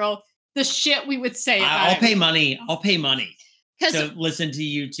Valley Girl, the shit we would say about I'll pay money to listen to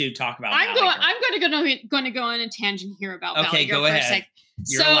you two talk about I'm going to go on a tangent here about Valley Girl. Go ahead. For a sec.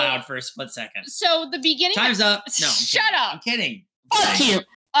 You're allowed for a split second. So the beginning. Time's up. No, shut up. I'm kidding. Fuck you.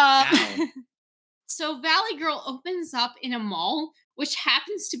 So Valley Girl opens up in a mall, which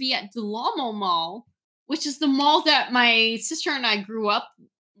happens to be at Del Amo Mall, which is the mall that my sister and I grew up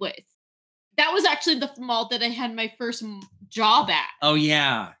with. That was actually the mall that I had my first job at. Oh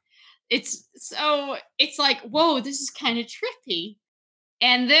yeah. It's like, whoa, this is kind of trippy.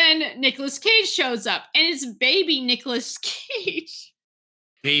 And then Nicolas Cage shows up, and it's baby Nicolas Cage.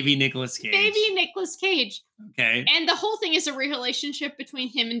 Baby Nicolas Cage. Baby Nicolas Cage. Okay. And the whole thing is a relationship between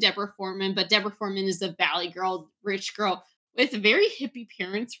him and Deborah Foreman, but Deborah Foreman is a valley girl, rich girl with very hippie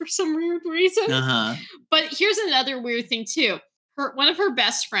parents for some weird reason. Uh-huh. But here's another weird thing too. One of her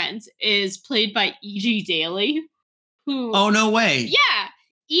best friends is played by E.G. Daily, who Oh, no way. Yeah.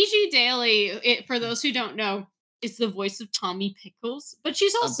 E.G. Daily, for those who don't know, is the voice of Tommy Pickles, but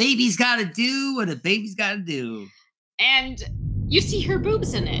she's also A baby's gotta do what a baby's gotta do. and you see her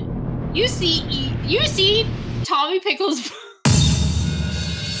boobs in it. You see Tommy Pickles. You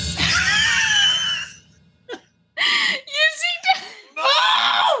see. No!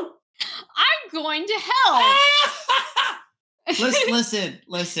 I'm going to hell. Listen.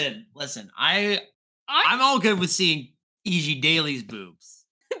 I'm all good with seeing E.G. Daily's boobs.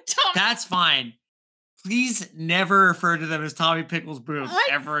 That's fine. Please never refer to them as Tommy Pickles boobs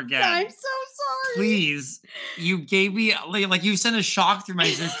ever again. I'm so sorry. Please. You gave me, like, you sent a shock through my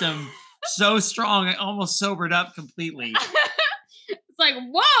system so strong, I almost sobered up completely. It's like,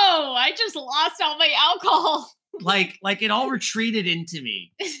 whoa, I just lost all my alcohol. Like it all retreated into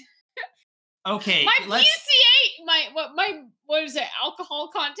me. Okay. My PCA, what is it? Alcohol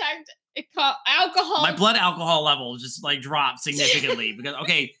contact? Alcohol. My blood alcohol level just like dropped significantly because,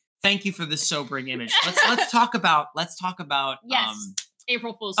 okay. Thank you for the sobering image. Let's talk about yes.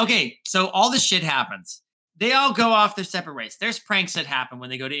 April Fool's. Okay, so all this shit happens. They all go off their separate ways. There's pranks that happen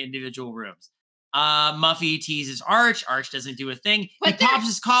when they go to individual rooms. Muffy teases Arch. Arch doesn't do a thing. He pops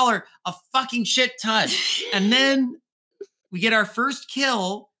his collar a fucking shit ton. And then we get our first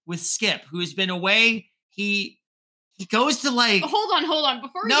kill with Skip, who has been away. He goes to like. Hold on.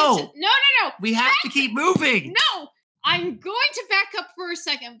 Before we no. get to, no. We have to keep moving. No. I'm going to back up for a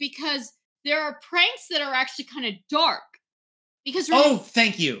second because there are pranks that are actually kind of dark. Because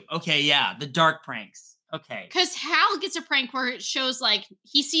thank you. Okay, yeah, the dark pranks. Okay. Because Hal gets a prank where it shows like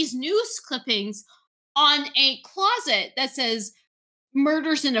he sees news clippings on a closet that says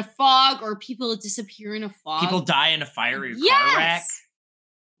murders in a fog or people disappear in a fog. People die in a fiery car wreck.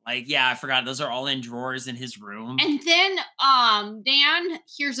 Like, yeah, I forgot. Those are all in drawers in his room. And then Dan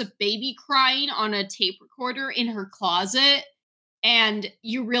hears a baby crying on a tape recorder in her closet. And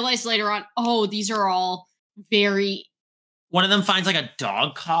you realize later on, oh, these are all very... One of them finds like a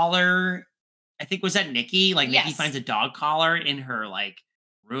dog collar. I think, was that Nikki? Like, Nikki finds a dog collar in her, like,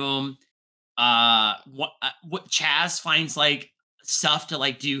 room. What Chaz finds, like, stuff to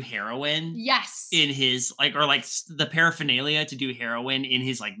like do heroin in his like, or like the paraphernalia to do heroin in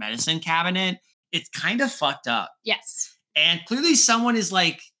his like medicine cabinet. It's kind of fucked up. And clearly someone is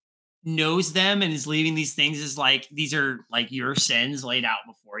like knows them and is leaving these things as like these are like your sins laid out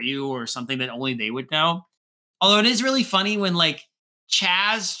before you or something that only they would know. Although it is really funny when like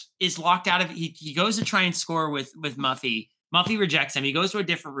Chaz is locked out of he goes to try and score with Muffy. Muffy rejects him. He goes to a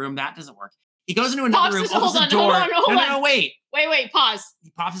different room. That doesn't work. He goes into another room, opens the door. No, wait. Wait, pause. He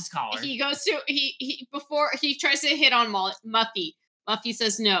pops his collar. He goes to, before he tries to hit on Muffy. Muffy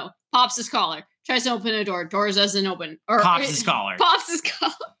says no. Pops his collar. Tries to open a door. Door doesn't open. Pops his collar.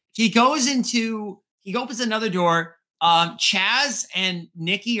 He opens another door. Chaz and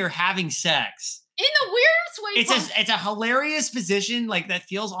Nikki are having sex. In the weirdest way. It's a hilarious position, like that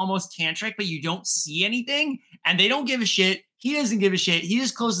feels almost tantric, but you don't see anything. And they don't give a shit. He doesn't give a shit. He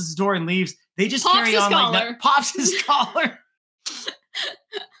just closes the door and leaves. They just carry on like that. Pops his collar.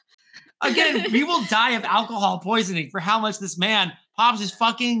 Again, we will die of alcohol poisoning for how much this man pops his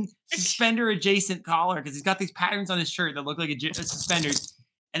fucking suspender adjacent collar because he's got these patterns on his shirt that look like suspenders.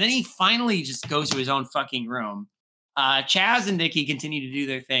 And then he finally just goes to his own fucking room. Chaz and Nikki continue to do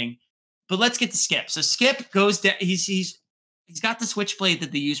their thing. But let's get to Skip. So Skip goes down. He's got the switchblade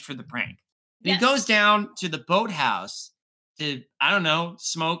that they used for the prank. And he goes down to the boathouse to, I don't know,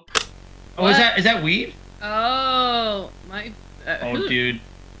 smoke. Oh, is that weed? Oh, my. Dude.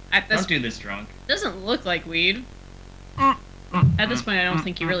 Don't do this drunk. Doesn't look like weed. At this point, I don't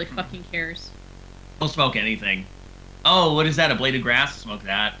think he really fucking cares. Don't smoke anything. Oh, what is that? A blade of grass? Smoke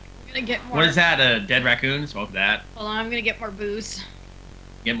that. I'm gonna get more. What is that? A dead raccoon? Smoke that. Hold on, I'm gonna get more booze.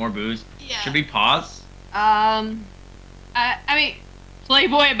 Get more booze? Yeah. Should we pause? I mean,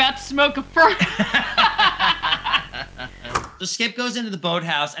 Playboy about to smoke a fur. So Skip goes into the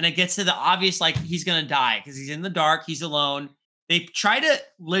boathouse, and it gets to the obvious, like, he's gonna die, because he's in the dark, he's alone. They try to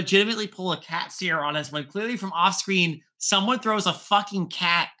legitimately pull a cat seer on us, when clearly from off-screen, someone throws a fucking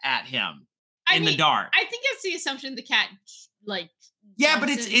cat at him in the dark. I think it's the assumption the cat, like... Yeah, but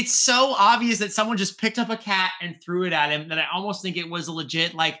it's so obvious that someone just picked up a cat and threw it at him that I almost think it was a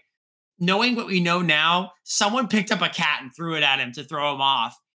legit, like, knowing what we know now, someone picked up a cat and threw it at him to throw him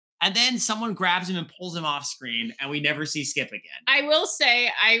off. And then someone grabs him and pulls him off screen, and we never see Skip again. I will say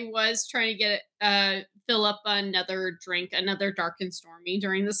I was trying to get fill up another drink, another dark and stormy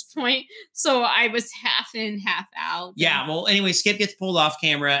during this point. So I was half in, half out. Yeah, well, anyway, Skip gets pulled off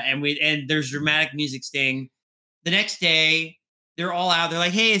camera, and there's dramatic music sting. The next day, they're all out. They're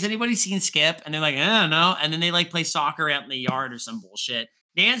like, "Hey, has anybody seen Skip?" And they're like, "I don't know." And then they like play soccer out in the yard or some bullshit.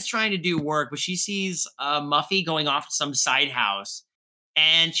 Nan's trying to do work, but she sees Muffy going off to some side house,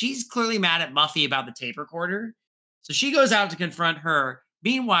 and she's clearly mad at Muffy about the tape recorder. So she goes out to confront her.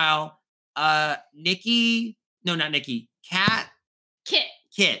 Meanwhile, Nikki, no, not Nikki,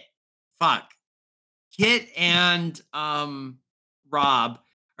 Kit, fuck. Kit and Rob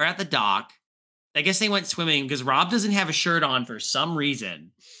are at the dock. I guess they went swimming because Rob doesn't have a shirt on for some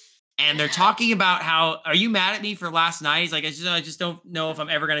reason. And they're talking about how, are you mad at me for last night? He's like, I just don't know if I'm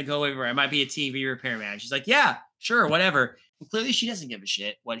ever going to go anywhere. I might be a TV repairman. She's like, yeah, sure, whatever. And clearly she doesn't give a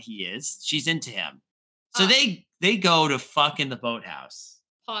shit what he is. She's into him. So they go to fuck in the boathouse.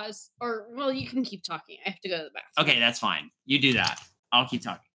 Pause. Or, well, you can keep talking. I have to go to the bathroom. Okay, that's fine. You do that. I'll keep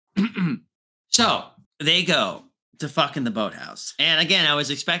talking. So they go to fuck in the boathouse. And again, I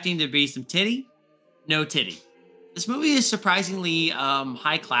was expecting there to be some titty. No titty. This movie is surprisingly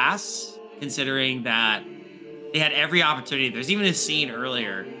high class, considering that they had every opportunity. There's even a scene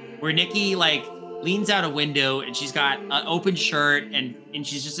earlier where Nikki like leans out a window and she's got an open shirt and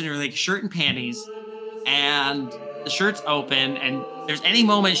she's just in her like shirt and panties, and the shirt's open, and there's any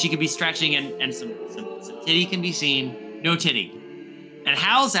moment she could be stretching and some titty can be seen. No titty. And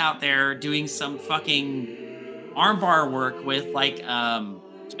Hal's out there doing some fucking armbar work with like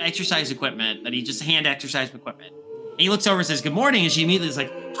exercise equipment that he just hand exercise equipment. And he looks over and says, "Good morning." And she immediately is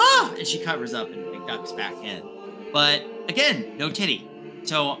like, "Ah!" And she covers up and like, ducks back in. But again, no titty.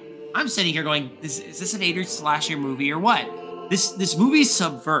 So I'm sitting here going, is this an 80s slasher movie or what? This movie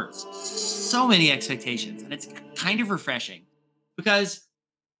subverts so many expectations, and it's kind of refreshing because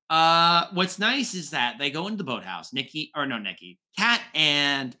what's nice is that they go into the boathouse. Kat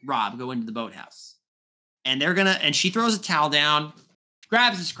and Rob go into the boathouse, and and she throws a towel down,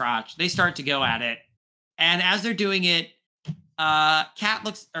 grabs his crotch. They start to go at it. And as they're doing it,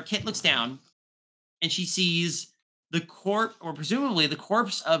 Kit looks down and she sees the corpse, or presumably the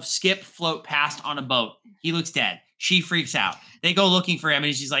corpse of Skip, float past on a boat. He looks dead. She freaks out. They go looking for him,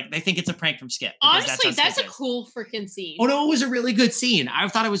 and she's like, they think it's a prank from Skip. Honestly, that's a cool freaking scene. Oh no, it was a really good scene. I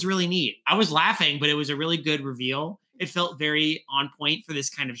thought it was really neat. I was laughing, but it was a really good reveal. It felt very on point for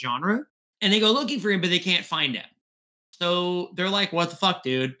this kind of genre. And they go looking for him, but they can't find him. So they're like, what the fuck,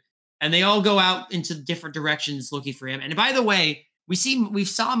 dude? And they all go out into different directions looking for him. And by the way, we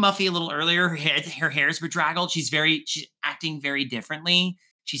saw Muffy a little earlier. Her hair's bedraggled. She's acting very differently.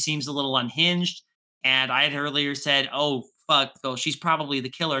 She seems a little unhinged. And I had earlier said, oh, fuck, well, she's probably the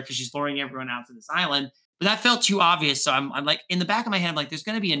killer because she's luring everyone out to this island. But that felt too obvious. So I'm like, in the back of my head, I'm like, there's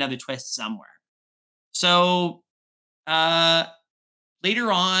going to be another twist somewhere. So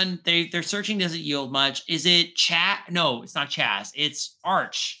later on, their searching doesn't yield much. Is it No, it's not Chaz. It's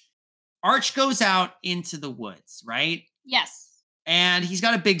Arch. Arch goes out into the woods, right? Yes. And he's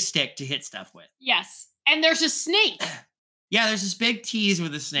got a big stick to hit stuff with. Yes. And there's a snake. Yeah, there's this big tease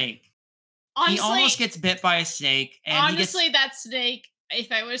with a snake. Honestly, he almost gets bit by a snake. And honestly, that snake,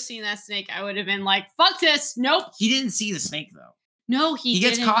 if I would have seen that snake, I would have been like, fuck this. Nope. He didn't see the snake, though. No, he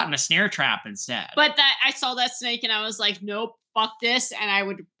gets caught in a snare trap instead. But I saw that snake and I was like, nope, fuck this. And I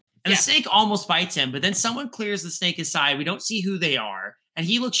would. And the snake almost bites him, but then someone clears the snake aside. We don't see who they are. And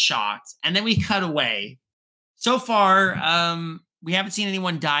he looks shocked. And then we cut away. So far, we haven't seen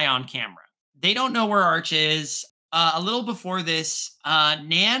anyone die on camera. They don't know where Arch is. A little before this,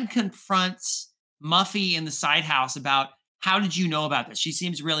 Nan confronts Muffy in the side house about, how did you know about this? She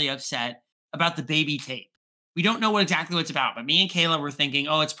seems really upset about the baby tape. We don't know exactly what it's about, but me and Kayla were thinking,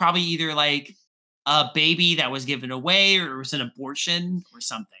 oh, it's probably either like a baby that was given away or it was an abortion or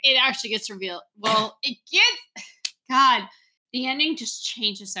something. It actually gets revealed. Well, God, the ending just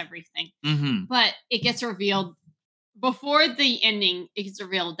changes everything. Mm-hmm. But it gets revealed before the ending. It gets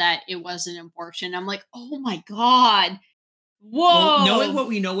revealed that it was an abortion. I'm like, oh my God. Whoa. Well, knowing what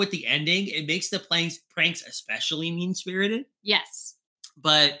we know with the ending, it makes the pranks especially mean-spirited. Yes.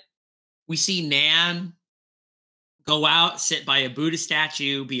 But we see Nan go out, sit by a Buddha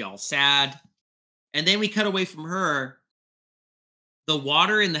statue, be all sad. And then we cut away from her. The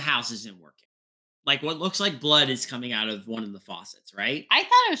water in the house isn't working. Like what looks like blood is coming out of one of the faucets, right? I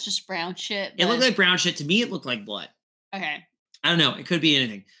thought it was just brown shit. It looked like brown shit. To me, it looked like blood. Okay. I don't know. It could be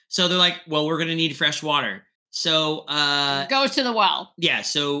anything. So they're like, well, we're going to need fresh water. So Go to the well. yeah,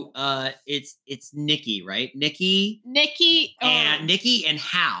 so it's Nikki, right? Nikki Nikki. Nikki and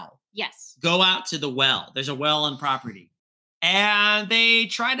Hal Yes. go out to the well. There's a well on property. And they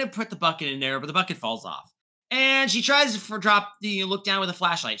try to put the bucket in there, but the bucket falls off. And she tries to look down with a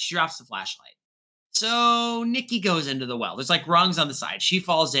flashlight. She drops the flashlight. So Nikki goes into the well. There's like rungs on the side. She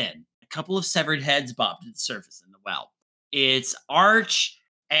falls in. A couple of severed heads bob to the surface in the well. It's Arch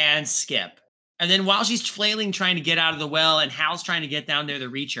and Skip. And then while she's flailing, trying to get out of the well, and Hal's trying to get down there to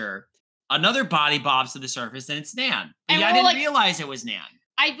reach her, another body bobs to the surface, and it's Nan. And I didn't realize it was Nan.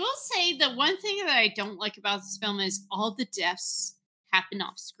 I will say the one thing that I don't like about this film is all the deaths happen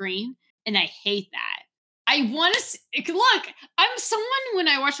off screen, and I hate that. I want to look. I'm someone when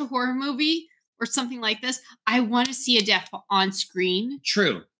I watch a horror movie or something like this, I want to see a death on screen.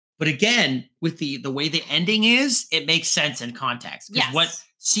 True. But again, with the way the ending is, it makes sense in context. Because what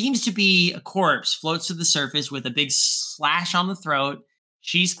seems to be a corpse floats to the surface with a big slash on the throat.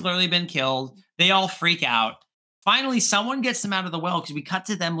 She's clearly been killed. They all freak out. Finally, someone gets them out of the well because we cut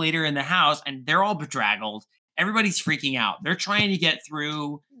to them later in the house and they're all bedraggled. Everybody's freaking out. They're trying to get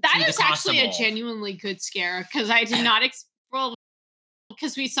through. That is actually a genuinely good scare because I did not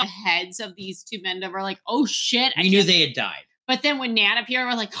because we saw heads of these two men that were like, oh shit. We knew they had died. But then when Nan appeared,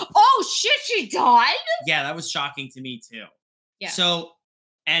 we're like, oh shit, she died? Yeah, that was shocking to me too. Yeah. So,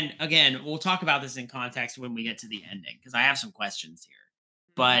 and again, we'll talk about this in context when we get to the ending because I have some questions here.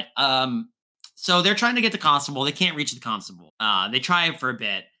 But so they're trying to get the constable. They can't reach the constable. They try for a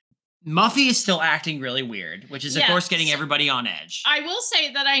bit. Muffy is still acting really weird, which is, of course, getting everybody on edge. I will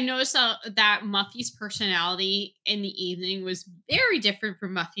say that I noticed that Muffy's personality in the evening was very different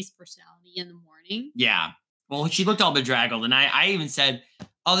from Muffy's personality in the morning. Yeah. Well, she looked all bedraggled, and I even said,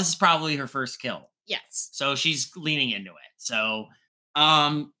 oh, this is probably her first kill. Yes. So she's leaning into it. So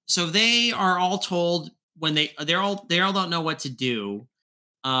so they are all told when they all don't know what to do.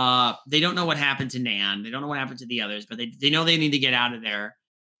 They don't know what happened to Nan. They don't know what happened to the others, but they know they need to get out of there.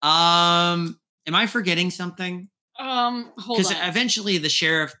 Am I forgetting something? Hold on. Because eventually the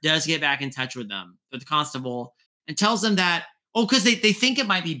sheriff does get back in touch with them, with the constable, and tells them that, because they think it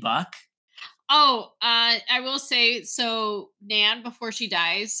might be Buck. I will say, so Nan, before she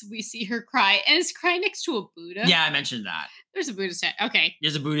dies, we see her cry, and it's crying next to a Buddha. Yeah, I mentioned that. There's a Buddha statue. Okay.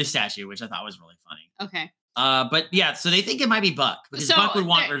 There's a Buddha statue, which I thought was really funny. Okay. But yeah, so they think it might be Buck, because Buck would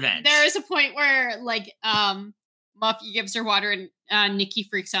want revenge. There is a point where, like, Muffy gives her water, and Nikki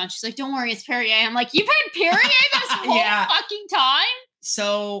freaks out. She's like, don't worry, it's Perrier. I'm like, you've had Perrier this whole fucking time?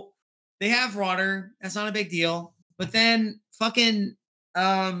 So they have water. That's not a big deal. But then fucking...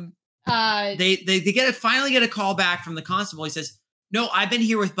 they finally get a call back from the constable. He says, no, I've been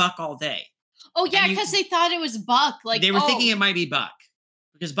here with Buck all day. Oh yeah, because they thought it was Buck. Like they were thinking it might be Buck.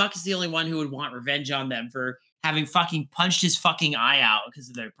 Because Buck is the only one who would want revenge on them for having fucking punched his fucking eye out because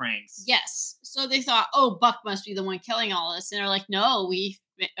of their pranks. Yes. So they thought, Buck must be the one killing all this. And they're like, no, the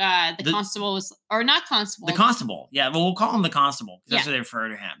constable was, or not constable. The constable. Yeah, well, we'll call him the constable because that's what they refer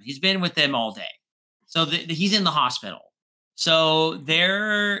to him. He's been with them all day. So he's in the hospital. So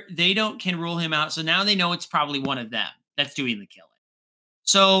they can rule him out. So now they know it's probably one of them that's doing the killing.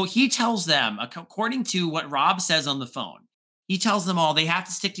 So he tells them, according to what Rob says on the phone, he tells them all they have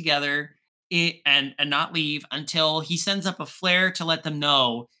to stick together and not leave until he sends up a flare to let them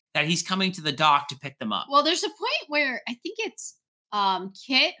know that he's coming to the dock to pick them up. Well, there's a point where I think it's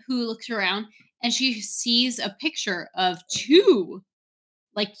Kit who looks around and she sees a picture of two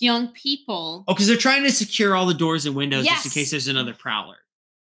like young people. Oh, because they're trying to secure all the doors and windows just in case there's another prowler.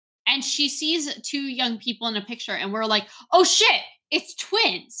 And she sees two young people in a picture, and we're like, oh shit, it's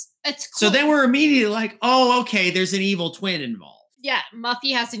twins. It's cool. So then we're immediately like, oh, okay, there's an evil twin involved. Yeah,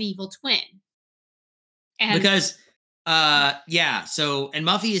 Muffy has an evil twin. And because, and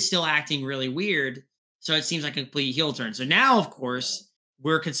Muffy is still acting really weird, so it seems like a complete heel turn. So now, of course,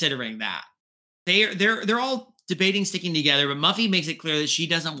 we're considering that. They're all debating sticking together, but Muffy makes it clear that she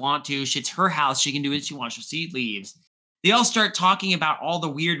doesn't want to. It's her house. She can do what she wants. So she leaves. They all start talking about all the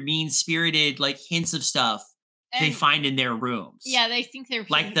weird, mean-spirited, like, hints of stuff they find in their rooms. Yeah, they think they're...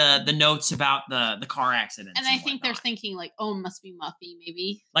 Like the notes about the car accidents. And I think they're thinking, like, it must be Muffy,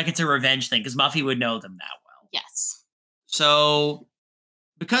 maybe. Like it's a revenge thing, because Muffy would know them that well. Yes. So,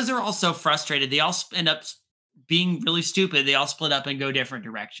 because they're all so frustrated, they all end up being really stupid. They all split up and go different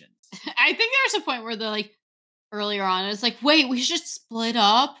directions. I think there's a point where they're like, earlier on, it's like, wait, we should split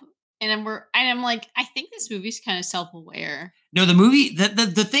up. And I'm like, I think this movie's kind of self-aware. No, the movie,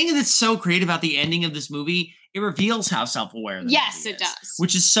 the thing that's so great about the ending of this movie, it reveals how self-aware the movie is. It does.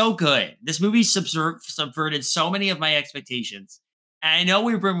 Which is so good. This movie subverted so many of my expectations. And I know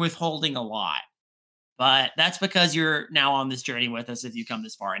we've been withholding a lot. But that's because you're now on this journey with us if you come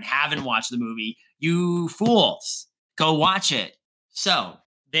this far and haven't watched the movie. You fools. Go watch it. So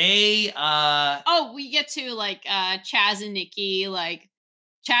they Oh, we get to like Chaz and Nikki. Like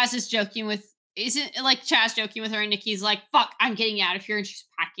Chaz is joking with isn't like Chaz joking with her and Nikki's like, fuck, I'm getting out of here, and she's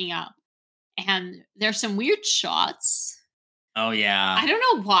packing up. And there's some weird shots. Oh yeah. I don't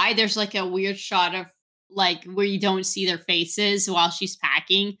know why there's like a weird shot of like where you don't see their faces while she's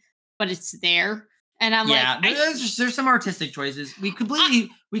packing, but it's there. And I'm like, there's some artistic choices. We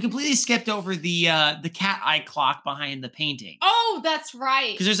completely skipped over the cat eye clock behind the painting. Oh, that's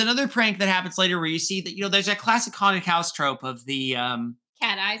right. Because there's another prank that happens later where you see that there's that classic haunted house trope of the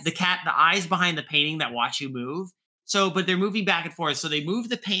cat eyes. The eyes behind the painting that watch you move. So, but they're moving back and forth. So they move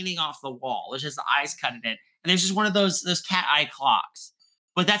the painting off the wall. There's just the eyes cut in it, and there's just one of those cat eye clocks.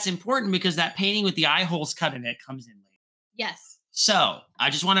 But that's important because that painting with the eye holes cut in it comes in later. Yes. So I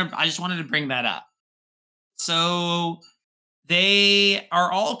just wanted to bring that up. So they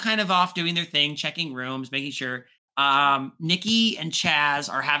are all kind of off doing their thing, checking rooms, making sure. Nikki and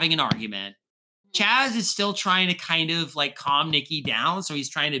Chaz are having an argument. Chaz is still trying to kind of like calm Nikki down, so he's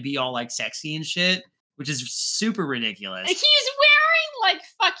trying to be all like sexy and shit, which is super ridiculous. He's wearing like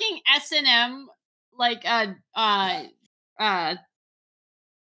fucking S&M, like it's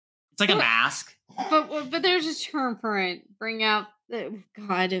like a mask. But there's a term for it. Bring out the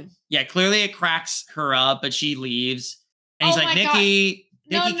God. Yeah, clearly it cracks her up, but she leaves. And he's like, Nikki,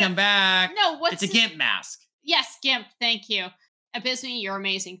 come back. No, it's a GIMP mask. Yes, GIMP. Thank you. Abysmii, you're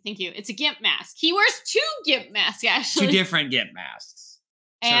amazing. Thank you. It's a GIMP mask. He wears 2 GIMP masks, actually. 2 different GIMP masks,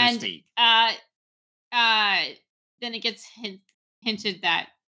 so to speak. Then it gets hinted that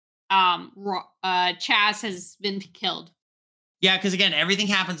Chaz has been killed. Yeah, because again, everything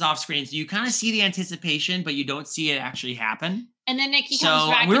happens off screen, so you kind of see the anticipation, but you don't see it actually happen. And then Nikki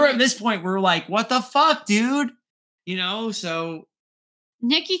comes back. So at this point, we're like, what the fuck, dude? So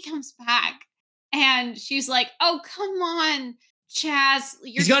Nikki comes back, and she's like, oh, come on, Chaz.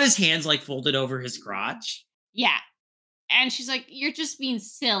 He's got his hands like folded over his crotch. Yeah. And she's like, you're just being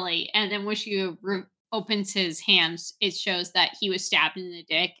silly. And then when she opens his hands, it shows that he was stabbed in the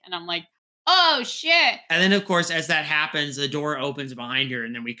dick. And I'm like, oh, shit. And then, of course, as that happens, the door opens behind her,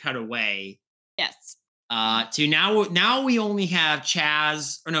 and then we cut away. Yes. To now we only have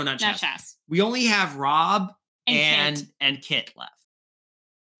Chaz. Or no, not Chaz. Not Chaz. We only have Rob and Kit left.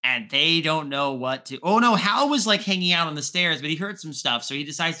 And they don't know what to. Oh no, Hal was like hanging out on the stairs, but he heard some stuff, so he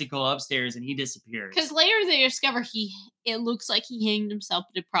decides to go upstairs and he disappears. Because later they discover it looks like he hanged himself,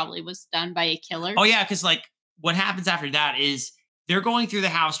 but it probably was done by a killer. Oh yeah, because like what happens after that is they're going through the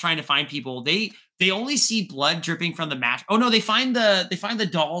house trying to find people. They only see blood dripping from the match. Oh no, they find the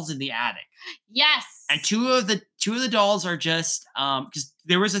dolls in the attic. Yes. And two of the dolls are just because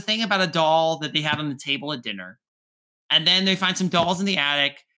there was a thing about a doll that they had on the table at dinner, and then they find some dolls in the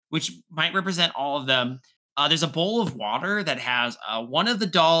attic, which might represent all of them. There's a bowl of water that has one of the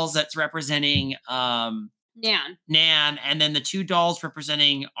dolls that's representing Nan, and then the 2 dolls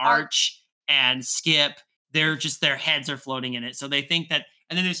representing Arch and Skip. Their heads are floating in it, so they think that.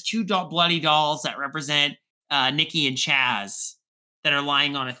 And then there's 2 bloody dolls that represent Nikki and Chaz that are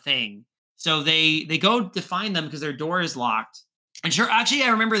lying on a thing. So they go to find them because their door is locked. And sure, actually, I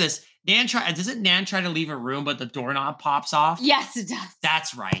remember this. Doesn't Nan try to leave a room, but the doorknob pops off? Yes, it does.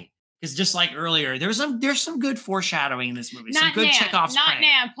 That's right. Because just like earlier, there's some good foreshadowing in this movie. Some good Nan. Chekhov's Not prank.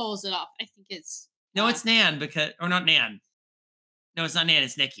 Nan pulls it off. I think it's it's Nan not Nan. No, it's not Nan.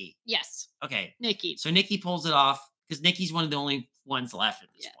 It's Nikki. Yes. Okay. Nikki. So Nikki pulls it off because Nikki's one of the only ones left at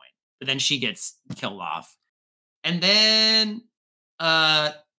this point. But then she gets killed off, and then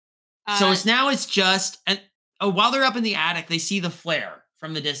so it's just while they're up in the attic, they see the flare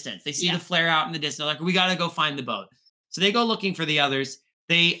from the distance. They see the flare out in the distance. They're like, we got to go find the boat. So they go looking for the others.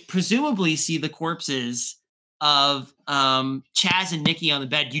 They presumably see the corpses of Chaz and Nikki on the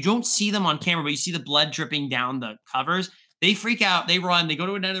bed. You don't see them on camera, but you see the blood dripping down the covers. They freak out. They run. They go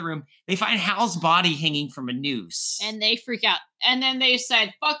to another room. They find Hal's body hanging from a noose. And they freak out. And then they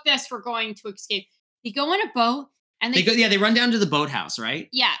said, fuck this. We're going to escape. They go on a boat. And they go. Yeah, they run down to the boathouse, right?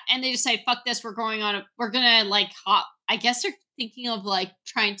 Yeah. And they just say, fuck this. We're going we're going to like hop. I guess they're thinking of like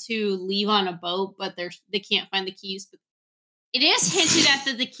trying to leave on a boat, but they can't find the keys. But it is hinted at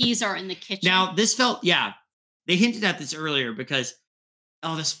that the keys are in the kitchen. Now, this they hinted at this earlier because,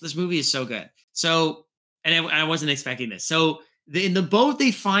 this movie is so good. So, and I wasn't expecting this. So, in the boat,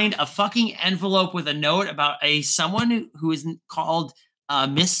 they find a fucking envelope with a note about someone who is called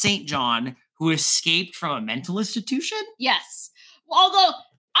Miss St. John, who escaped from a mental institution. Yes. Well, although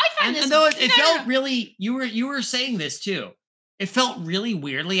I find this, though it felt really, you were saying this too. It felt really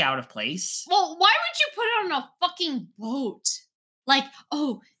weirdly out of place. Well, why would you put it on a fucking boat? Like,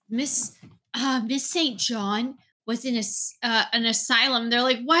 oh, Miss St. John was in an asylum. They're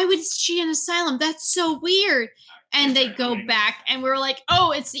like, why was she in an asylum? That's so weird. And they go back, and we're like,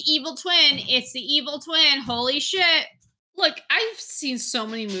 oh, it's the evil twin. It's the evil twin. Holy shit. Look, I've seen so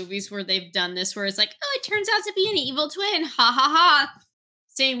many movies where they've done this, where it's like, oh, it turns out to be an evil twin. Ha ha ha.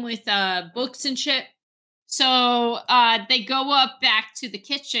 Same with books and shit. So they go up back to the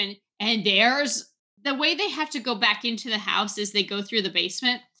kitchen, and there's the way they have to go back into the house is they go through the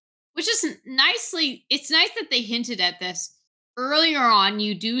basement, which is it's nice that they hinted at this. Earlier on,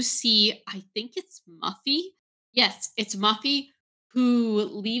 you do see, I think it's Muffy. Yes, it's Muffy who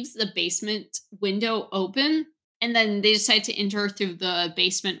leaves the basement window open, and then they decide to enter through the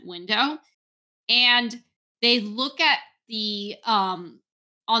basement window. And they look at the, on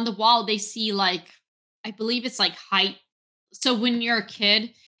the wall, they see like, I believe it's like height. So when you're a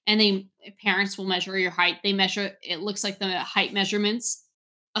kid and parents will measure your height, they measure, it looks like the height measurements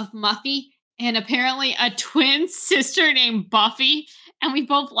of Muffy and apparently a twin sister named Buffy. And we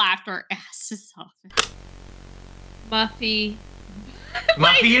both laughed our asses off. Muffy.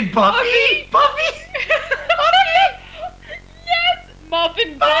 Muffy and Buffy? Buffy? Yes!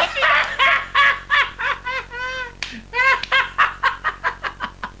 Muffin Buffy.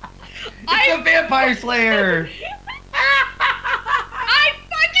 It's a vampire slayer.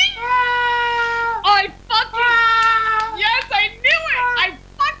 Yes, I knew it. I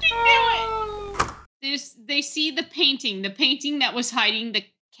fucking knew it. They see the painting that was hiding the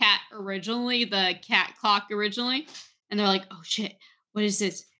cat originally, the cat clock originally, and they're like, oh shit, what is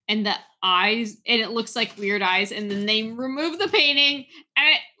this? And the eyes, and it looks like weird eyes, and then they remove the painting,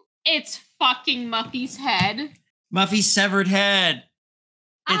 and it's fucking Muffy's head. Muffy's severed head.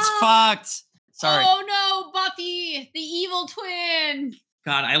 It's fucked. Sorry. Oh no, Buffy, the evil twin.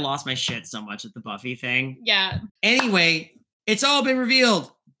 God, I lost my shit so much at the Buffy thing. Yeah. Anyway, it's all been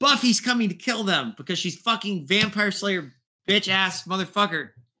revealed. Buffy's coming to kill them because she's fucking vampire slayer bitch ass motherfucker.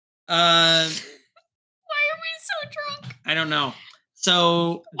 Why are we so drunk? I don't know.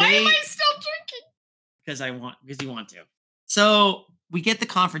 So why am I still drinking? Because you want to. So we get the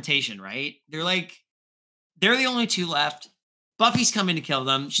confrontation, right? They're the only two left. Buffy's coming to kill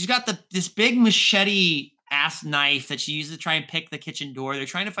them. She's got this big machete ass knife that she uses to try and pick the kitchen door. They're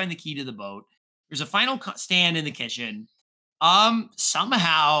trying to find the key to the boat. There's a final stand in the kitchen.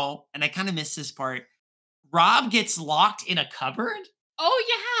 Somehow, and I kind of missed this part, Rob gets locked in a cupboard. Oh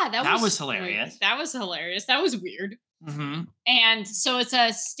yeah, that was hilarious. That was hilarious. That was weird. Mm-hmm. And so it's a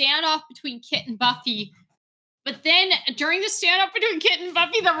standoff between Kit and Buffy. But then during the standoff between Kit and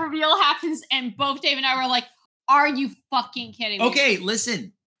Buffy, the reveal happens, and both Dave and I were like, "Are you fucking kidding me?" Okay,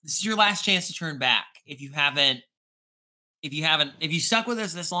 listen. This is your last chance to turn back. If you stuck with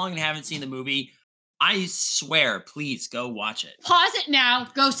us this long and haven't seen the movie, I swear, please go watch it. Pause it now.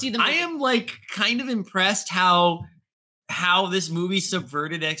 Go see the movie. I am kind of impressed how this movie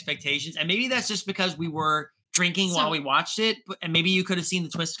subverted expectations, and maybe that's just because we were drinking while we watched it, and maybe you could have seen the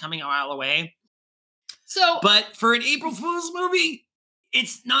twist coming a mile away. But for an April Fool's movie,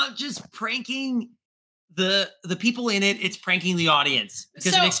 it's not just pranking the people in it, it's pranking the audience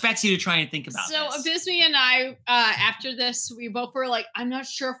because it expects you to try and think about this. So Abysmii and I, after this, we both were like, I'm not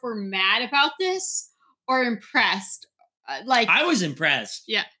sure if we're mad about this or impressed. I was impressed.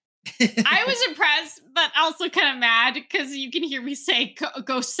 Yeah. I was impressed, but also kind of mad because you can hear me say,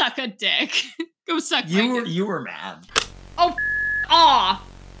 go suck a dick. Go suck my dick. You were mad. Oh,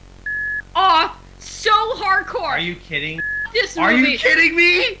 so hardcore. Are you kidding? This movie. Are you kidding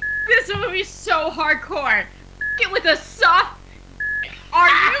me? This movie's so hardcore. It with a soft. Are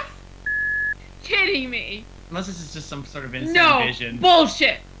you kidding me? Unless this is just some sort of insane vision.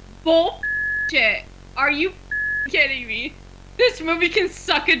 Bullshit. Bullshit. Are you kidding me? This movie can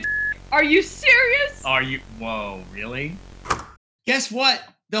suck a. Are you serious? Whoa, really? Guess what?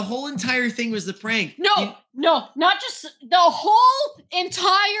 The whole entire thing was the prank. No, not just the whole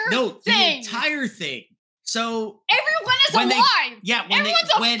entire thing. No, the entire thing. So everyone is alive.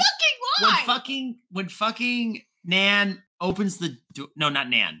 Everyone's fucking live. When fucking Nan opens the door. No, not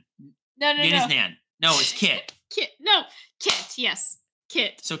Nan. No. It is Nan. No, it's Kit. Kit. Yes,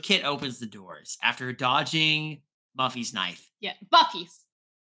 Kit. So Kit opens the doors after dodging Muffy's knife. Yeah, Buffy's.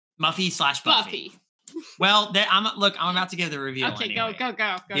 Muffy/Buffy. Well, I'm about to give the reveal. Okay, anyway.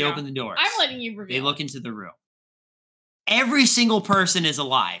 go. They open the doors. I'm letting you reveal. They look into the room. Every single person is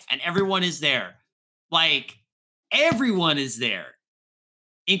alive, and everyone is there. Everyone is there,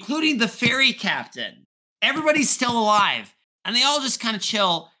 including the ferry captain. Everybody's still alive, and they all just kind of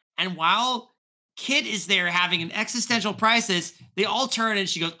chill. And while Kit is there having an existential crisis. They all turn and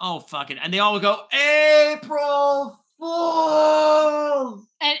she goes, oh, fuck it. And they all go, April Fools!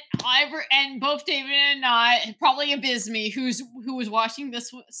 And both David and I, probably Abysmii, who was watching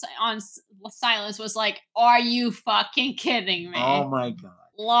this on silence, was like, "Are you fucking kidding me?" Oh my god,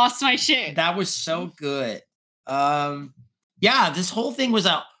 lost my shit. That was so good. Yeah, this whole thing was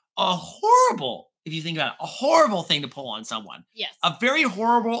a horrible, if you think about it, a horrible thing to pull on someone. Yes, a very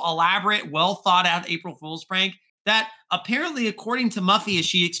horrible, elaborate, well thought out April Fool's prank that apparently, according to Muffy, as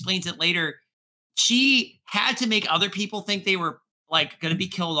she explains it later, she had to make other people think they were like going to be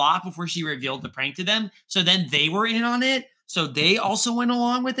killed off before she revealed the prank to them. So then they were in on it. So they also went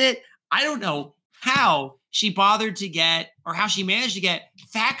along with it. I don't know how she bothered to get, or how she managed to get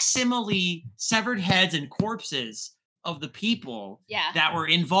facsimile severed heads and corpses of the people that were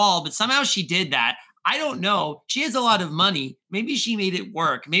involved. But somehow she did that. I don't know. She has a lot of money. Maybe she made it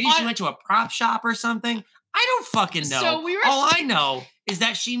work. Maybe she went to a prop shop or something. I don't fucking know. So all I know is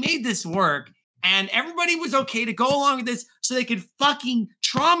that she made this work. And everybody was okay to go along with this so they could fucking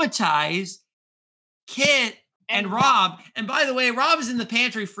traumatize Kit and Rob. And by the way, Rob is in the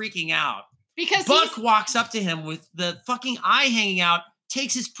pantry freaking out. Because Buck walks up to him with the fucking eye hanging out,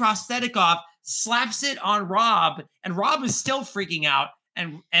 takes his prosthetic off, slaps it on Rob, and Rob is still freaking out.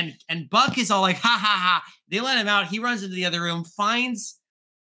 And Buck is all like, ha ha ha. They let him out. He runs into the other room, finds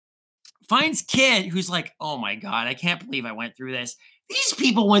Kit, who's like, oh my God, I can't believe I went through this. These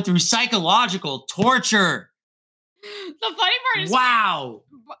people went through psychological torture. The funny part is, wow.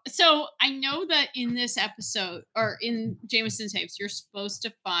 So I know that in this episode, or in Jaymeson tapes, you're supposed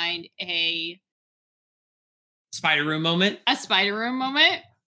to find a spider room moment.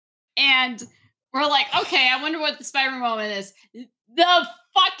 And we're like, okay, I wonder what the spider room moment is. The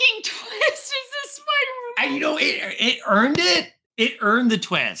fucking twist is the spider room. And you know, it earned it. It earned the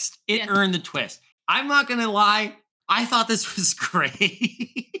twist. It earned the twist. I'm not gonna lie. I thought this was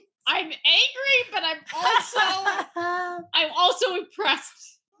great. I'm angry, but I'm also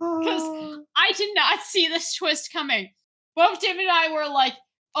impressed because I did not see this twist coming. Both David and I were like,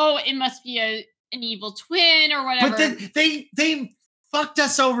 "Oh, it must be an evil twin or whatever." But then they fucked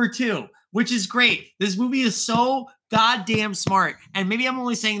us over too, which is great. This movie is so goddamn smart, and maybe I'm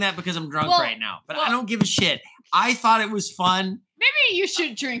only saying that because I'm drunk right now. But I don't give a shit. I thought it was fun. Maybe you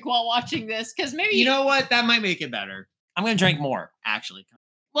should drink while watching this, because maybe you know what, that might make it better. I'm gonna drink more, actually.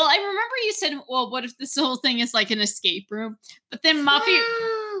 Well, I remember you said, well, what if this whole thing is like an escape room? But then Muffy,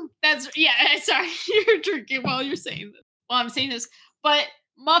 sorry, you're drinking while you're saying this. While I'm saying this. But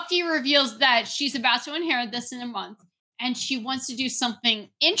Muffy reveals that she's about to inherit this in a month, and she wants to do something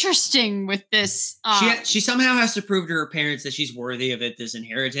interesting with this. She somehow has to prove to her parents that she's worthy of this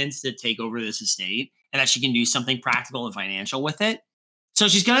inheritance to take over this estate, and that she can do something practical and financial with it. So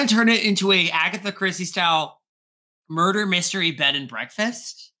she's going to turn it into a Agatha Christie style murder mystery bed and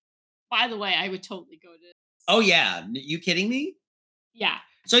breakfast. By the way, I would totally go to this. Oh yeah, you kidding me? Yeah.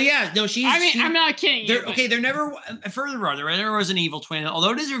 So yeah, no, I'm not kidding you. Okay, there never was an evil twin.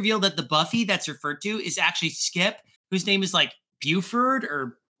 Although it is revealed that the Buffy that's referred to is actually Skip, whose name is like Buford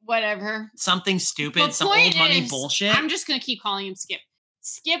or whatever. Something stupid, some old money bullshit. I'm just gonna keep calling him Skip.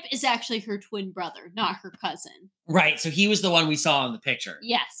 Skip is actually her twin brother, not her cousin. Right. So he was the one we saw in the picture.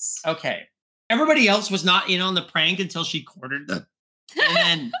 Yes. Okay. Everybody else was not in on the prank until she cornered them.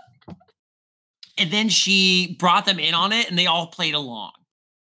 And then she brought them in on it and they all played along.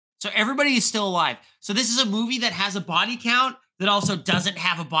 So everybody is still alive. So this is a movie that has a body count that also doesn't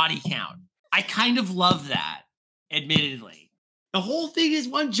have a body count. I kind of love that, admittedly. The whole thing is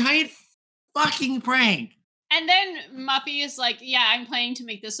one giant fucking prank. And then Muffy is like, yeah, I'm planning to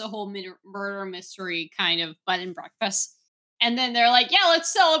make this a whole murder mystery kind of bed and breakfast. And then they're like, yeah,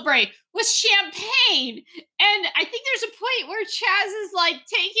 let's celebrate with champagne. And I think there's a point where Chaz is like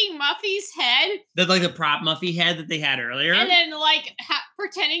taking Muffy's head. Like the prop Muffy head that they had earlier. And then like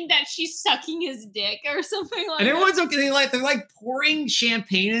pretending that she's sucking his dick or something like that. And everyone's okay. They're like pouring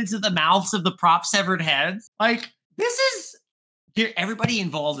champagne into the mouths of the prop severed heads. Like, this is... Here, everybody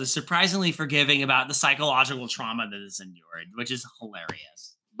involved is surprisingly forgiving about the psychological trauma that is endured, which is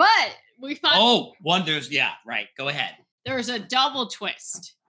hilarious. But we found... Yeah, right. Go ahead. There's a double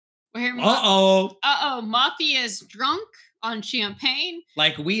twist. Where Muffy is drunk on champagne.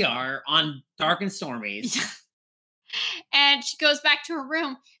 Like we are on Dark and Stormy. And she goes back to her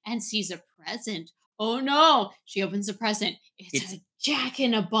room and sees a present. Oh no. She opens the present. It's a Jack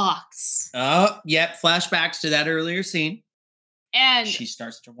in a Box. Oh, yep. Flashbacks to that earlier scene. And she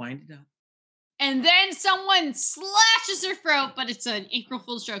starts to wind it up. And then someone slashes her throat, but it's an April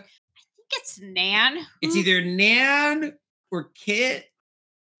Fool's joke. I think it's Nan. It's either Nan or Kit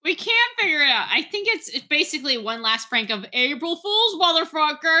We can't figure it out. I think it's basically one last prank of April Fool's,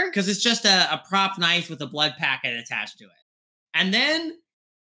 motherfucker. Because it's just a prop knife with a blood packet attached to it. And then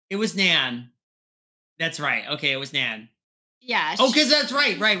it was Nan. That's right. Okay, it was Nan. Yeah. Oh, because that's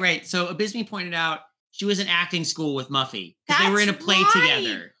right. So Abysmii pointed out she was in acting school with Muffy. Because they were in a play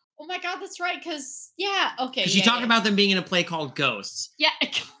together. Oh my God, that's right. Because, yeah, okay. Because she talked about them being in a play called Ghosts. Yeah.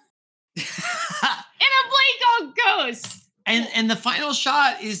 In a play called Ghosts. And the final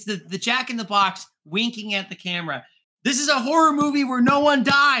shot is the Jack in the Box winking at the camera. This is a horror movie where no one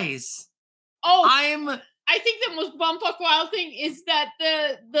dies. Oh, I think the most bumfuck wild thing is that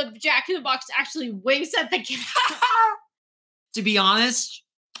the Jack in the Box actually winks at the camera. To be honest,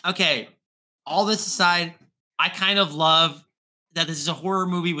 okay, all this aside, I kind of love that this is a horror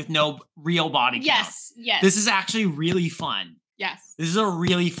movie with no real body count. Yes. This is actually really fun. Yes. This is a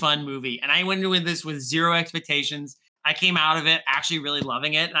really fun movie. And I went into this with zero expectations. I came out of it actually really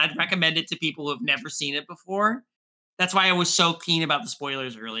loving it. And I'd recommend it to people who have never seen it before. That's why I was so keen about the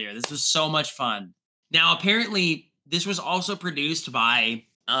spoilers earlier. This was so much fun. Now, apparently, this was also produced by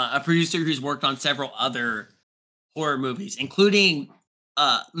a producer who's worked on several other horror movies, including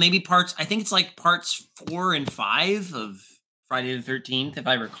maybe parts 4 and 5 of Friday the 13th, if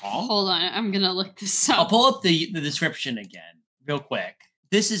I recall. Hold on, I'm going to look this up. I'll pull up the description again real quick.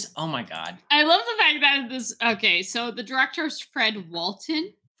 This is, oh my God. I love the fact that this, okay, so the director is Fred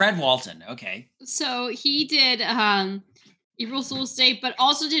Walton. Fred Walton, okay. So he did April Fool's Day, but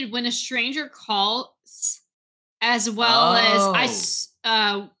also did When a Stranger Calls, as well as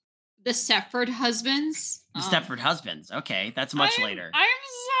The Stepford Husbands. The Stepford Husbands, okay, that's much later. I'm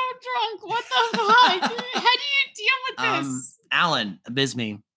so drunk, what the fuck? How do you deal with this? Alan,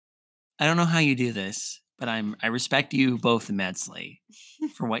 Abysmii, I don't know how you do this, but I respect you both immensely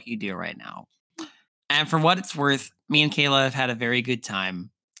for what you do right now. And for what it's worth, me and Kayla have had a very good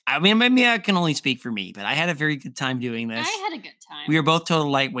time. I mean, maybe I can only speak for me, but I had a very good time doing this. I had a good time. We are both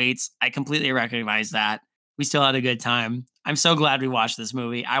total lightweights. I completely recognize that. We still had a good time. I'm so glad we watched this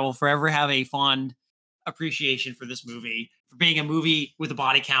movie. I will forever have a fond appreciation for this movie, for being a movie with a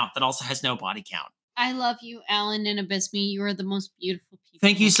body count that also has no body count. I love you, Alan and Abysmii. You are the most beautiful people.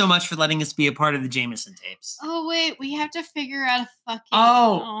 Thank you so much for letting us be a part of the Jaymeson tapes. Oh, wait. We have to figure out a fucking...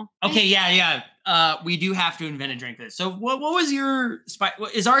 Oh, okay. Yeah. We do have to invent a drink for this. So what was your...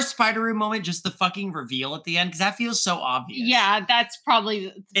 Is our spider room moment just the fucking reveal at the end? Because that feels so obvious. Yeah, that's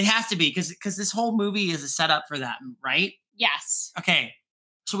probably... It has to be, because this whole movie is a setup for that, right? Yes. Okay.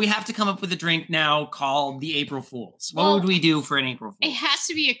 So we have to come up with a drink now called the April Fools. What would we do for an April Fool? It has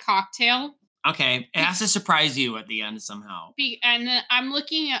to be a cocktail. Okay. It has to surprise you at the end somehow. And I'm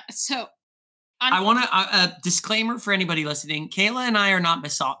looking at... So... I want a disclaimer for anybody listening. Kayla and I are not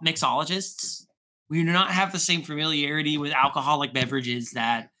mixologists. We do not have the same familiarity with alcoholic beverages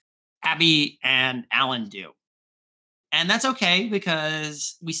that Abby and Alan do. And that's okay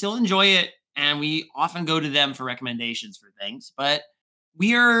because we still enjoy it and we often go to them for recommendations for things. But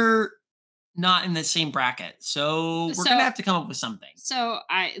we are not in the same bracket. So we're going to have to come up with something. So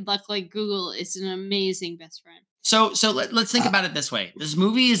luckily Google is an amazing best friend. So let's think about it this way. This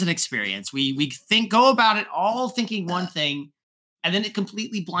movie is an experience. We go about it all thinking one thing, and then it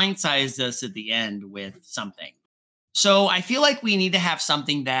completely blindsides us at the end with something. So I feel like we need to have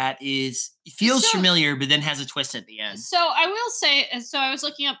something that feels familiar, but then has a twist at the end. So I will say, I was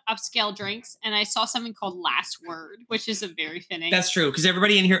looking up upscale drinks, and I saw something called Last Word, which is a very fitting. That's true, because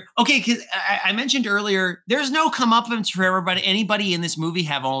everybody in here... Okay, because I mentioned earlier, there's no comeuppance for everybody. Anybody in this movie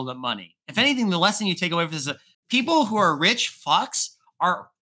have all the money. If anything, the lesson you take away from this is people who are rich fucks are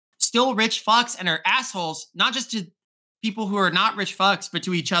still rich fucks and are assholes, not just to people who are not rich fucks, but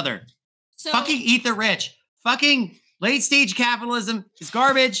to each other. So, fucking eat the rich. Fucking late stage capitalism is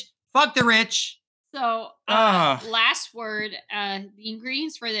garbage. Fuck the rich. So, Last Word, the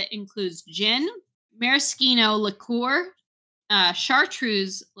ingredients for that includes gin, maraschino liqueur,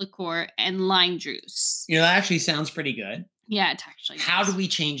 chartreuse liqueur, and lime juice. You know, that actually sounds pretty good. Yeah, it actually does. How do we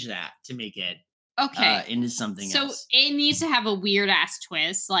change that to make it into something else? So it needs to have a weird ass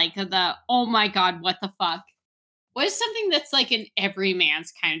twist, like the, oh my God, what the fuck? What is something that's like an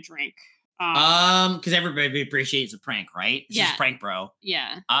everyman's kind of drink? Because everybody appreciates a prank, right? It's just prank, bro.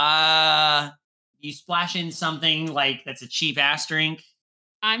 Yeah. You splash in something like that's a cheap ass drink.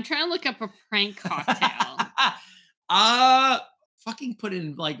 I'm trying to look up a prank cocktail. Fucking put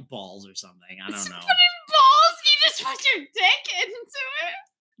in like balls or something. I don't know. Put in balls? You just put your dick into it?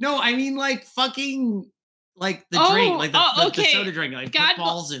 No, I mean like fucking like the drink, like the soda drink. Like put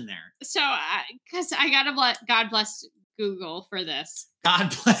balls in there. So, because I gotta God bless Google for this.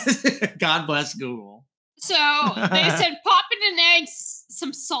 God bless Google. So they said pop in an egg,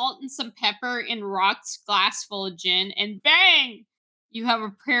 some salt and some pepper in rocks glass full of gin, and bang, you have a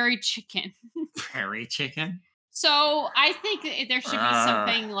prairie chicken. Prairie chicken? So I think there should be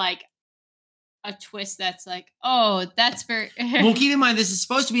something like a twist that's like, oh, that's very. Well, keep in mind, this is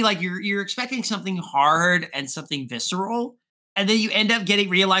supposed to be like you're expecting something hard and something visceral, and then you end up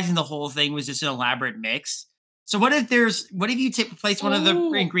realizing the whole thing was just an elaborate mix. So what if you replace one of the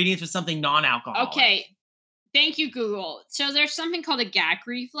ingredients with something non-alcoholic? Okay, thank you, Google. So there's something called a gag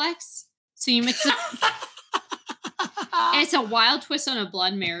reflex. So you mix it. It's a wild twist on a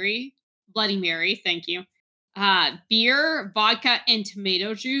Bloody Mary. Thank you. Beer, vodka, and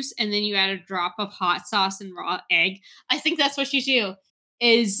tomato juice, and then you add a drop of hot sauce and raw egg. I think that's what you do.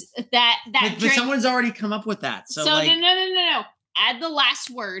 Is that but someone's already come up with that. So like, no. Add the last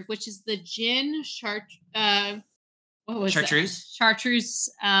word, which is the gin what was chartreuse? That? Chartreuse.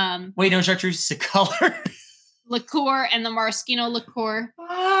 Wait, no, chartreuse is a color. Liqueur and the maraschino liqueur,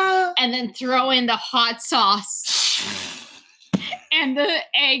 and then throw in the hot sauce and the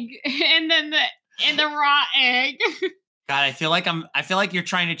egg, and then the raw egg. God, I feel like you're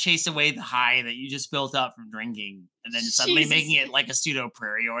trying to chase away the high that you just built up from drinking, and then suddenly making it like a pseudo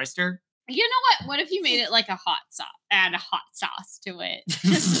prairie oyster. You know what? What if you made it like a hot sauce? Add a hot sauce to it.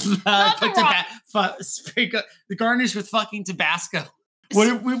 The garnish with fucking Tabasco.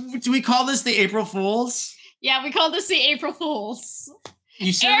 Do we call this the April Fools? Yeah, we call this the April Fools.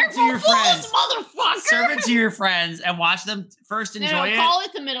 You serve it to your friends, motherfucker. Serve it to your friends and watch them first enjoy it. Call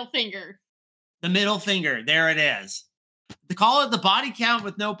it the middle finger. The middle finger. There it is. They call it the body count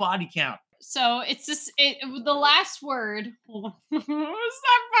with no body count. So it's the last word. Hold on. What's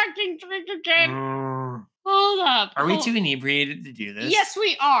that fucking drink again? Hold up. Are we too inebriated to do this? Yes,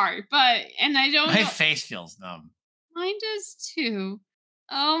 we are. And I don't. My face feels numb. Mine does too.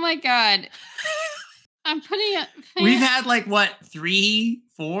 Oh my god. I'm putting it. We've had like what 3,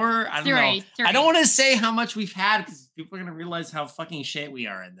 4? I don't know. 3. I don't want to say how much we've had because people are gonna realize how fucking shit we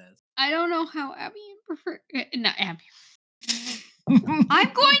are in this. I don't know how Abby prefer. Not Abby.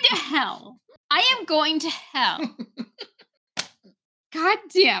 I'm going to hell. I am going to hell. God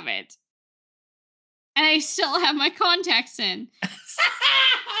damn it. And I still have my contacts in.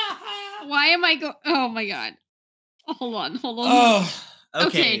 Why am I oh my god. Hold on. Oh,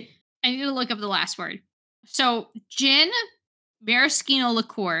 okay. I need to look up the last word. So, gin, maraschino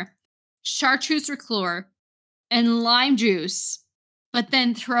liqueur, chartreuse liqueur, and lime juice, but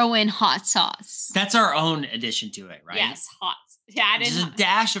then throw in hot sauce. That's our own addition to it, right? Yes, hot. Just a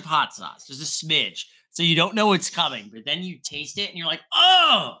dash of hot sauce, just a smidge. So you don't know what's coming, but then you taste it and you're like,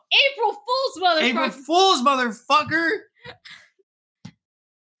 oh! April Fool's motherfucker! April Fool's motherfucker!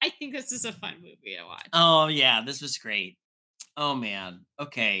 I think this is a fun movie to watch. Oh, yeah, this was great. Oh, man.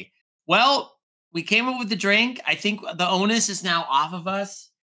 Okay. Well, we came up with the drink. I think the onus is now off of us.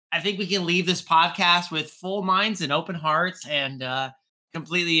 I think we can leave this podcast with full minds and open hearts and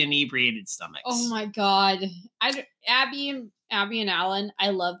completely inebriated stomachs. Oh, my God. Abby and Alan, I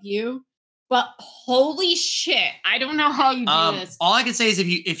love you. But holy shit, I don't know how you do this. All I can say is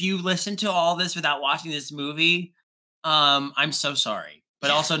if you listen to all this without watching this movie, I'm so sorry.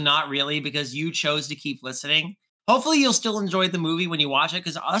 But also not really, because you chose to keep listening. Hopefully you'll still enjoy the movie when you watch it,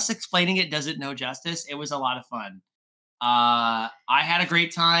 because us explaining it doesn't know justice. It was a lot of fun. I had a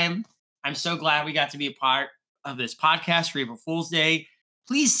great time. I'm so glad we got to be a part of this podcast for April Fool's Day.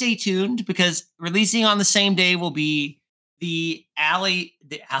 Please stay tuned, because releasing on the same day will be the Alley.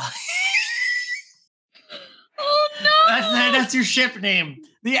 Oh no! That's your ship name.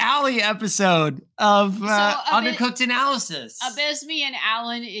 The Alley episode of Undercooked Analysis. Abysmii and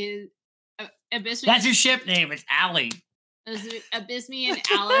Alan is Abysmii. That's your ship name. It's Alley. Abysmii and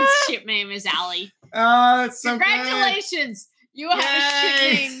Alan's ship name is Alley. Oh, it's so congratulations! Good. You have a ship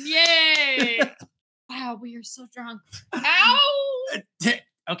name. Yay! Wow, we are so drunk. Ow!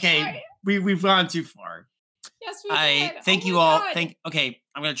 Okay, we've gone too far. Yes, we did. Thank you all. Okay,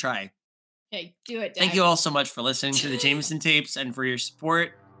 I'm gonna try. Okay, do it, Dad. Thank you all so much for listening to the Jaymeson tapes and for your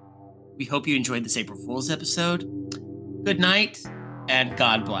support. We hope you enjoyed this April Fool's episode. Good night, and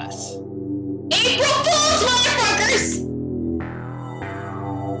God bless. April Fools, motherfuckers!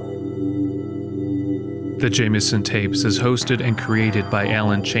 The Jaymeson Tapes is hosted and created by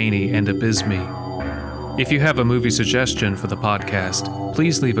Alan Cheney and Abysmii. If you have a movie suggestion for the podcast,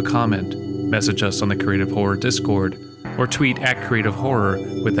 please leave a comment, message us on the Creative Horror Discord, or tweet at Creative Horror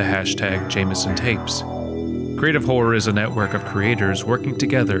with the hashtag Jaymeson Tapes. Creative Horror is a network of creators working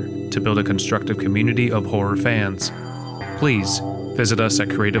together to build a constructive community of horror fans. Please visit us at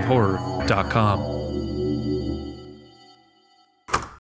creativehorror.com.